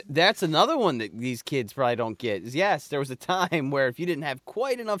 That's another one that these kids probably don't get. Is yes, there was a time where if you didn't have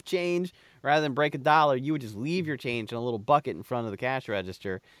quite enough change, rather than break $1, you would just leave your change in a little bucket in front of the cash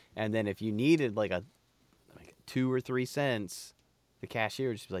register, and then if you needed like 2 or 3 cents, the cashier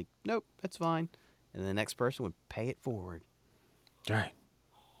would just be like, "Nope, that's fine," and the next person would pay it forward. Right.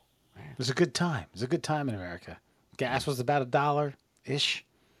 It was a good time. It was a good time in America. Gas was about $1-ish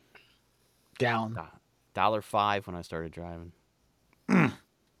gallon. $1.05 when I started driving.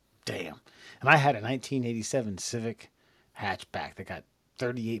 Damn. And I had a 1987 Civic hatchback that got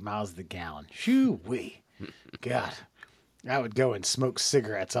 38 miles to the gallon. Shoo-wee. God. I would go and smoke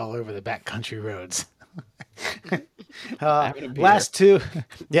cigarettes all over the backcountry roads. Last two.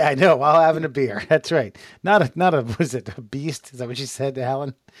 Yeah, I know. While having a beer. That's right. Not a, was it a beast? Is that what you said to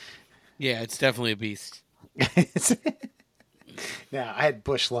Alan? Yeah, it's definitely a beast. Now, I had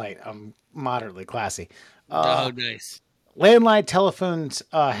Busch Light. I'm moderately classy. Oh, nice. Landline telephones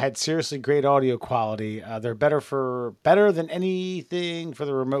had seriously great audio quality. They're better than anything for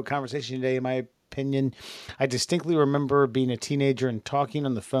the remote conversation today, in my opinion. I distinctly remember being a teenager and talking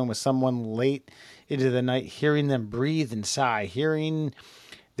on the phone with someone late into the night, hearing them breathe and sigh, hearing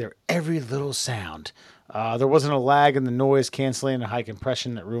their every little sound. There wasn't a lag in the noise canceling and high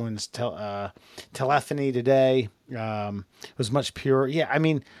compression that ruins telephony today. It was much purer. Yeah, I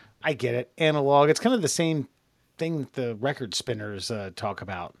mean, I get it. Analog. It's kind of the same thing that the record spinners talk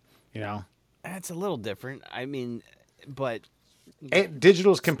about, you know. That's a little different. I mean, but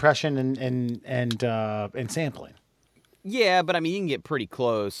Digital's compression and sampling. Yeah, but I mean, you can get pretty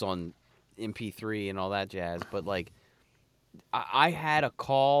close on MP3 and all that jazz. But like, I had a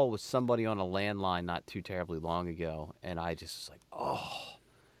call with somebody on a landline not too terribly long ago, and I just was like, oh,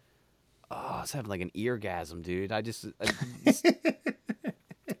 I was having like an eargasm, dude.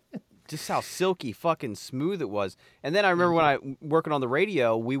 Just how silky fucking smooth it was. And then I remember when I working on the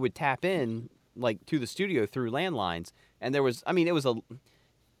radio, we would tap in like to the studio through landlines, and there was, I mean, it was a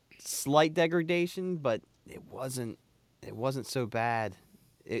slight degradation, but it wasn't so bad.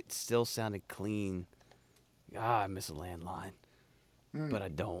 It still sounded clean. I miss a landline, but I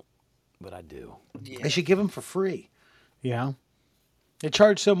don't. But I do. Yeah. They should give them for free, you know. They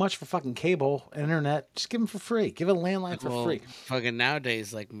charge so much for fucking cable and internet. Just give them for free. Give a landline for free. Fucking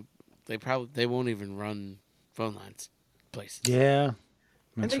nowadays, like they won't even run phone lines places. Yeah.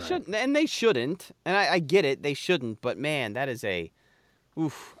 And they shouldn't. And I get it. They shouldn't. But man, that is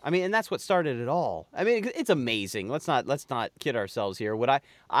oof. I mean, and that's what started it all. I mean, it's amazing. Let's not kid ourselves here.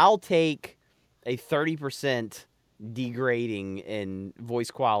 I'll take a 30% degrading in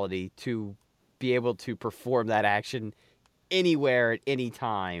voice quality to be able to perform that action anywhere at any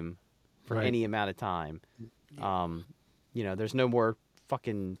time for any amount of time. You know, there's no more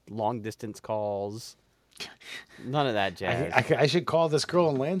fucking long distance calls. None of that jazz. I should call this girl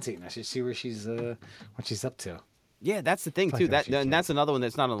in Lansing. I should see where she's what she's up to. Yeah, that's the thing too. And that's another one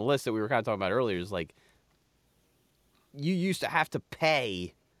that's not on the list that we were kind of talking about earlier. Is like you used to have to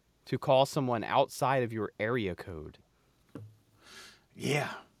pay to call someone outside of your area code. Yeah.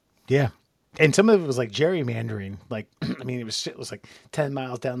 And some of it was like gerrymandering. Like, I mean, it was like 10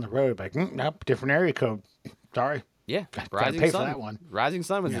 miles down the road. Like, nope, different area code. Sorry. Yeah, Gotta pay for that one. Rising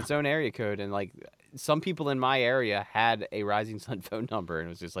Sun was its own area code, and like some people in my area had a Rising Sun phone number, and it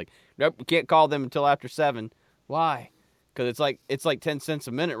was just like, nope, we can't call them until after 7. Why? Because it's like 10 cents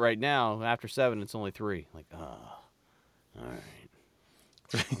a minute right now. After 7, it's only 3. Like, all right.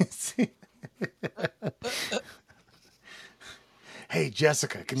 Hey,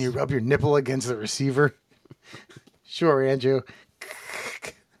 Jessica, can you rub your nipple against the receiver? Sure, Andrew.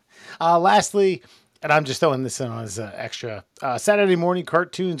 Lastly, and I'm just throwing this in as extra, Saturday morning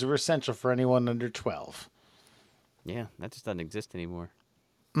cartoons were essential for anyone under 12. Yeah, that just doesn't exist anymore.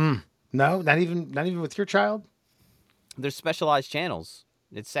 No, not even with your child. There's specialized channels.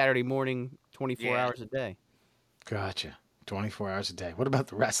 It's Saturday morning, 24 Yeah. hours a day. Gotcha. 24 hours a day. What about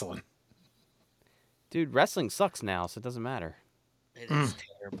the wrestling? Dude, wrestling sucks now, so it doesn't matter. It is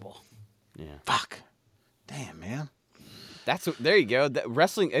terrible. Yeah. Fuck. Damn, man. There you go.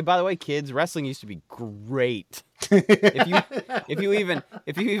 Wrestling. By the way, kids, wrestling used to be great. if you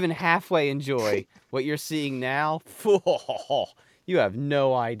even halfway enjoy what you're seeing now, you have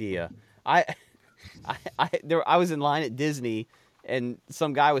no idea. I was in line at Disney, and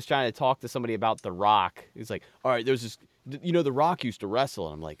some guy was trying to talk to somebody about The Rock. He's like, "All right, there's this, The Rock used to wrestle,"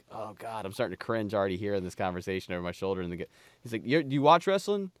 and I'm like, "Oh God, I'm starting to cringe already hearing this conversation over my shoulder." And he's like, "Do you watch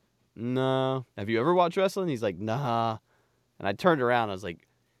wrestling?" "No." "Have you ever watched wrestling?" He's like, "Nah." And I turned around, and I was like,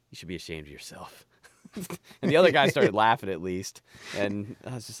 "You should be ashamed of yourself." And the other guy started laughing at least, and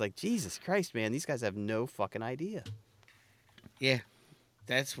I was just like, "Jesus Christ, man, these guys have no fucking idea." Yeah,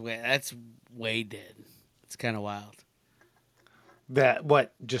 that's way dead. It's kind of wild. That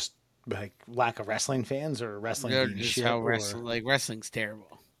what? Just like lack of wrestling fans or wrestling being Just shit? how Or... wrestling's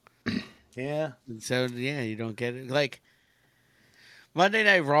terrible. Yeah. And so yeah, you don't get it. Like Monday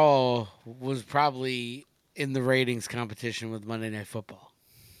Night Raw was probably in the ratings competition with Monday Night Football.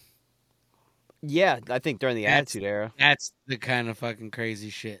 Yeah, I think during the Attitude Era. That's the kind of fucking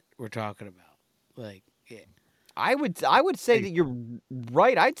crazy shit we're talking about. Like, yeah. I would say that you're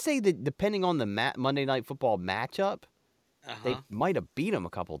right. I'd say that depending on the Monday Night Football matchup, they might have beat them a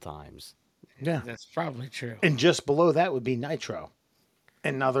couple times. Yeah. That's probably true. And just below that would be Nitro,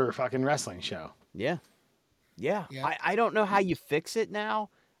 another fucking wrestling show. Yeah. Yeah. Yeah. I don't know how you fix it now.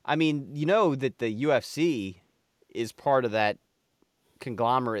 I mean, you know that the UFC is part of that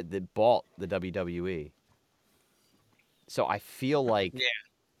conglomerate that bought the WWE. So I feel like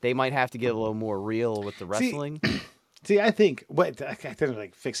they might have to get a little more real with the wrestling. See, I think I think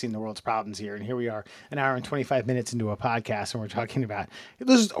like fixing the world's problems here, and here we are, an hour and 25 minutes into a podcast, and we're talking about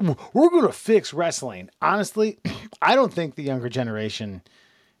we're going to fix wrestling. Honestly, I don't think the younger generation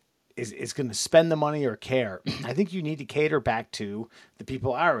is going to spend the money or care. I think you need to cater back to the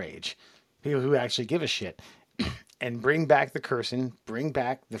people our age, people who actually give a shit, and bring back the cursing, bring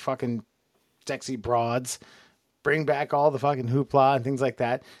back the fucking sexy broads. Bring back all the fucking hoopla and things like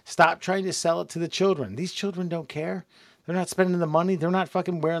that. Stop trying to sell it to the children. These children don't care. They're not spending the money. They're not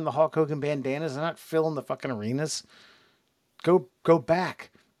fucking wearing the Hulk Hogan bandanas. They're not filling the fucking arenas. Go back.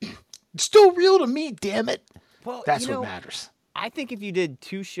 It's still real to me, damn it. Well, That's what matters. I think if you did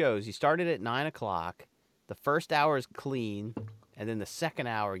 2 shows, you started at 9 o'clock, the first hour is clean, and then the second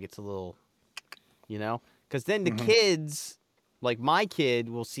hour gets a little, because then the kids, like my kid,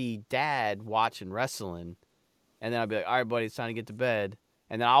 will see dad watching wrestling. And then I'll be like, all right, buddy, it's time to get to bed.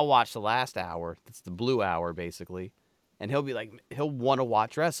 And then I'll watch the last hour. That's the blue hour, basically. And he'll be like, he'll want to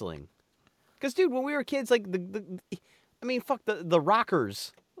watch wrestling. Because, dude, when we were kids, like, fuck, the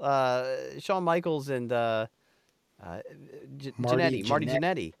Rockers, Shawn Michaels and Marty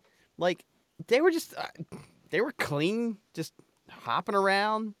Jannetty. Like, they were just, they were clean, just hopping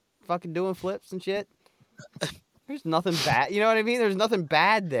around, fucking doing flips and shit. There's nothing bad. You know what I mean? There's nothing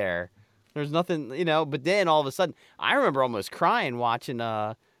bad there. There's nothing, but then all of a sudden, I remember almost crying watching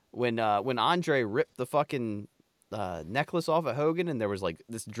when Andre ripped the fucking necklace off of Hogan and there was like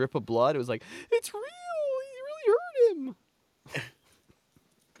this drip of blood. It was like, it's real. He really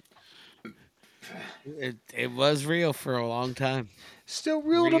hurt him. It was real for a long time. Still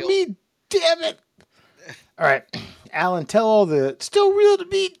real to me, damn it. All right, Alan, tell all the still real to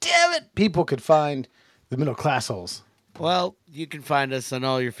me, damn it. People could find the middle class holes. Well, you can find us on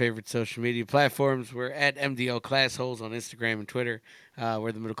all your favorite social media platforms. We're at MDL Classholes on Instagram and Twitter.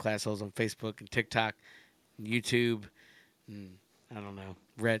 We're the Middle Class Holes on Facebook and TikTok, and YouTube. And I don't know.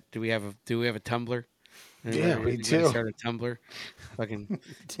 Do we have a Tumblr? Yeah, we do. Start a Tumblr. Fucking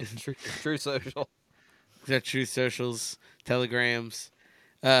True Social. We got True Socials, Telegrams.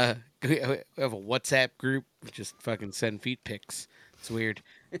 We have a WhatsApp group. Just fucking send feet pics. It's weird.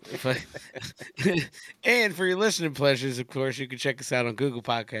 And for your listening pleasures, of course, you can check us out on Google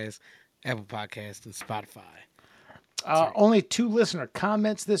Podcasts, Apple Podcasts, and Spotify. Only 2 listener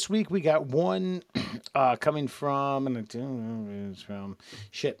comments this week. We got one coming from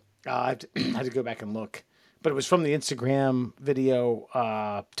shit. I had to go back and look, but it was from the Instagram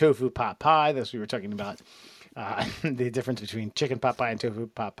video tofu pot pie. That's what we were talking about. The difference between chicken pot pie and tofu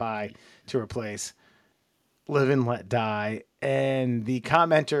pot pie to replace live and let die. And the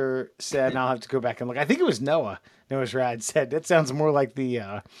commenter said, and I'll have to go back and look. I think it was Noah. Noah's Rad said that sounds more like the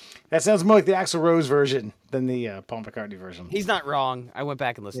Axl Rose version than the Paul McCartney version. He's not wrong. I went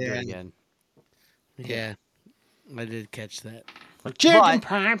back and listened to it again. Yeah, I did catch that. Chicken But-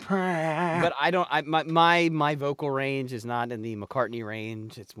 pie. But I don't. My vocal range is not in the McCartney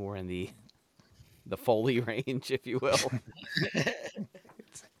range. It's more in the Foley range, if you will.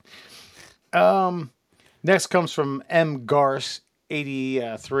 Next comes from M. Garce,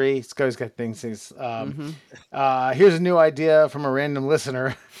 83. This guy's got things. Here's a new idea from a random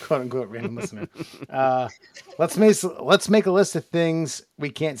listener, quote unquote random listener. Let's make a list of things we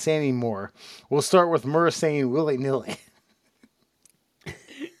can't say anymore. We'll start with Murrah saying willy nilly.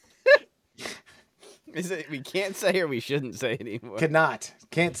 Is it we can't say or we shouldn't say anymore?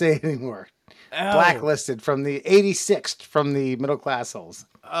 Can't say it anymore. Oh. Blacklisted from the 86th from the middle class holes.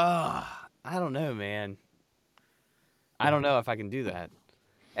 I don't know, man. I don't know if I can do that.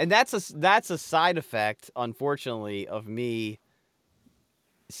 And that's a side effect, unfortunately, of me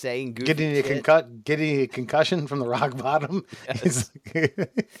saying goofy Getting a concussion from the rock bottom. Yes.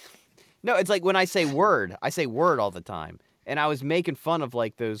 No, it's like when I say word all the time. And I was making fun of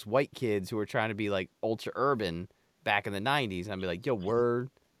like those white kids who were trying to be like ultra urban back in the 90s. I'd be like, yo,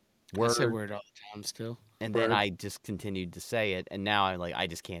 word. I say word all the time still. And then I just continued to say it. And now I'm like, I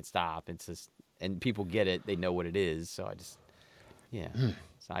just can't stop. It's just, and people get it. They know what it is. So I just, yeah. So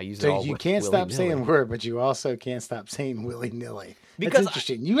I use it So all you can't stop willy-nilly. saying word, but you also can't stop saying willy nilly. That's Because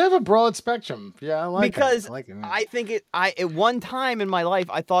interesting. You have a broad spectrum. Yeah, I like because it. I like it. Man. I think at one time in my life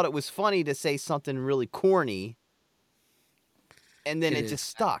I thought it was funny to say something really corny, and then it just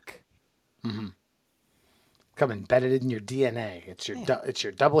stuck. Come embedded in your DNA. It's your it's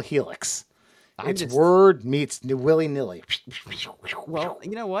your double helix. It's just- word meets willy nilly. Well,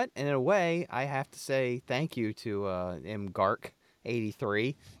 you know what? In a way, I have to say thank you to M. Gark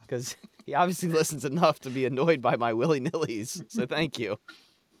 83 because he obviously listens enough to be annoyed by my willy nillys. So thank you.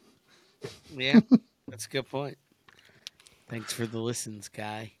 Yeah, that's a good point. Thanks for the listens,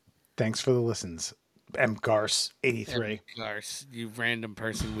 guy. Thanks for the listens. M. Garce 83. Garce, you random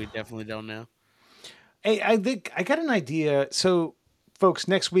person we definitely don't know. Hey, I think I got an idea. So, folks,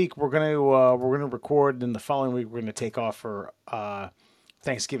 next week we're gonna record, and the following week we're gonna take off for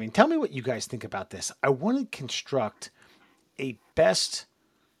Thanksgiving. Tell me what you guys think about this. I want to construct a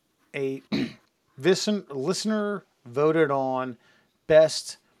listener voted on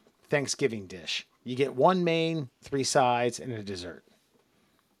best Thanksgiving dish. You get one main, 3 sides, and a dessert.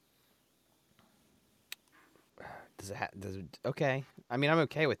 Does it okay? I mean, I'm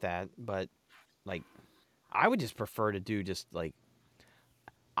okay with that, but like, I would just prefer to do just like.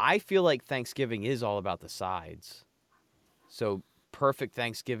 I feel like Thanksgiving is all about the sides, so perfect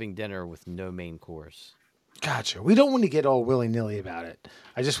Thanksgiving dinner with no main course. Gotcha. We don't want to get all willy nilly about it.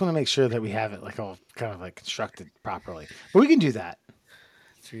 I just want to make sure that we have it like all kind of like constructed properly. But we can do that.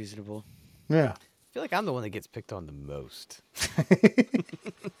 It's reasonable. Yeah. I feel like I'm the one that gets picked on the most.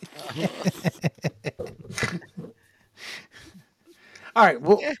 All right.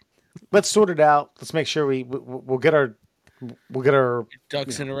 Well, let's sort it out. Let's make sure we'll get our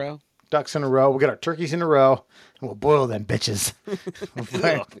Ducks in a row. ducks in a row. We'll get our turkeys in a row, and we'll boil them bitches.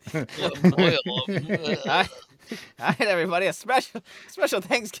 All right, everybody, a special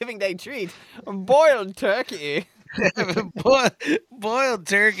Thanksgiving Day treat: boiled turkey. Boiled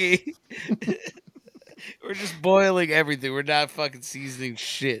turkey. We're just boiling everything. We're not fucking seasoning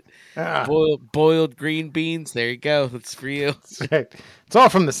shit. Ah. Boiled green beans. There you go. That's for you. Right. It's all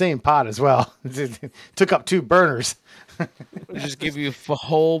from the same pot as well. It took up 2 burners. We'll just give you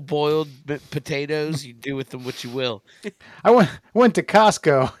whole boiled potatoes. You do with them what you will. I went to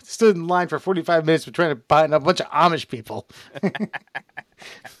Costco, stood in line for 45 minutes, for trying to buy a bunch of Amish people.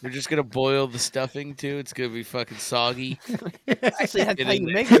 We're just gonna boil the stuffing too. It's gonna be fucking soggy. Actually, that's Get how in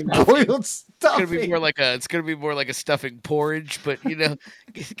you there. make it. Boiled It's gonna be stuffing. more like a stuffing porridge, but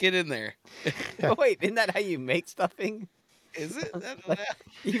get in there. Oh, wait, isn't that how you make stuffing? Is it? I don't know.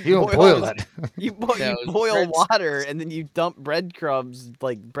 You don't boil it. You No, it's boil bread water and then you dump breadcrumbs,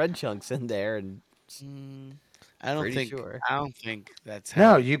 like bread chunks, in there, and I don't Pretty think. sure. I don't think that's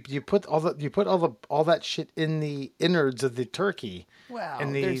how. No, you put all that shit in the innards of the turkey. wow,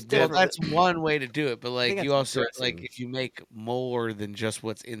 And there's the- Well, different. that's one way to do it, but like that's you also dressing. like if you make more than just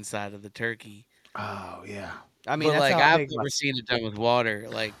what's inside of the turkey. Oh yeah. I mean, But that's like how I I've make never seen it done with water.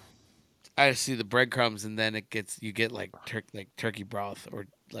 Like I just see the breadcrumbs, and then you get like turkey broth or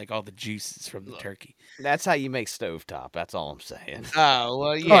like all the juices from the turkey. That's how you make stovetop. That's all I'm saying. Oh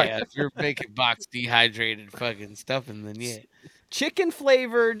well, yeah. right. If you're making box dehydrated fucking stuffing, then yeah. Chicken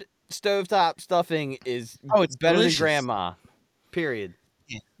flavored stovetop stuffing is It's better delicious. than grandma. Period.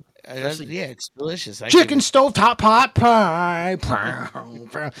 Yeah, it's delicious. Chicken stovetop pot pie.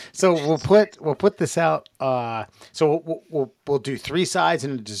 So we'll put this out. So we'll do 3 sides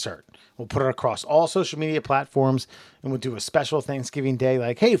and a dessert. We'll put it across all social media platforms, and we'll do a special Thanksgiving Day.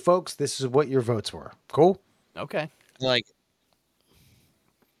 Like, hey, folks, this is what your votes were. Cool. Okay. Like,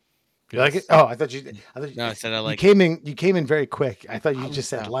 You like it? Oh, I thought you. no, I said I like. You came in very quick. I thought you just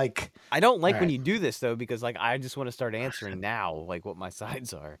said no. like. I don't like All when right. you do this though, because like I just want to start answering now, like what my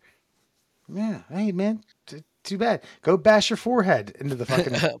sides are. Yeah. Hey, man. Too bad. Go bash your forehead into the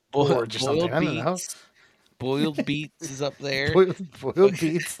fucking board or something. I don't know. Boiled beets is up there. Boiled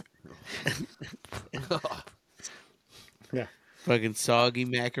beets. Yeah. Fucking soggy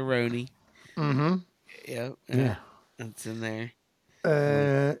macaroni. Mm-hmm. Yep. Yeah. That's in there.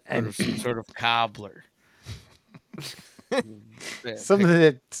 And Some sort of cobbler. something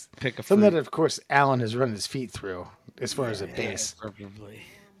that, pick a something that, fruit. of course, Alan has run his feet through as far as a base. Probably.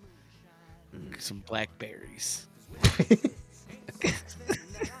 Some blackberries.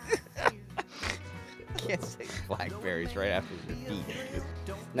 Can't say blackberries right after your feet.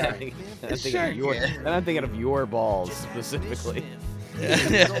 Right. I'm thinking of your balls specifically.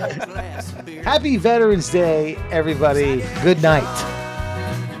 Happy Veterans Day, everybody. Good night.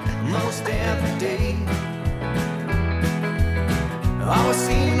 Most every day, I always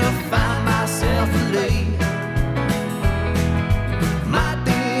seem to find myself late. Might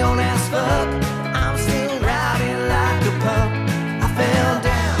be on as fuck, I'm still riding like a pup. I fell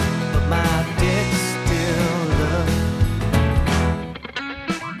down, but my dick's still up.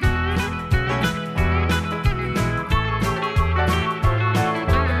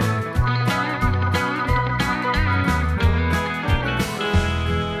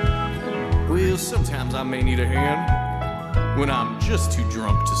 Well, sometimes I may need a hand when I'm just too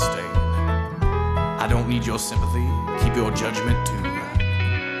drunk to stand. I don't need your sympathy, keep your judgment too.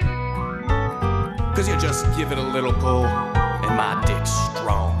 'Cause you just give it a little pull, and my dick's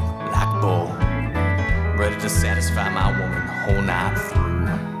strong like bull, ready to satisfy my woman the whole night through.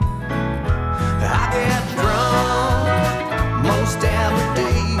 I get drunk most every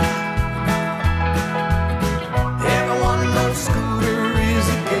day. Everyone knows Scooter is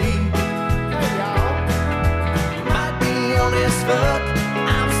a gay. Might be on as fuck,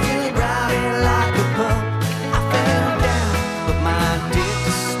 I'm still riding like a pup. I fell down, but my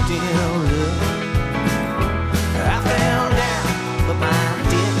dick's still up. I fell down, but my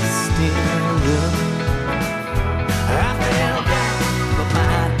dick's still up. I fell down, but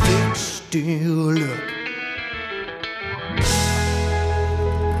my dick's still up.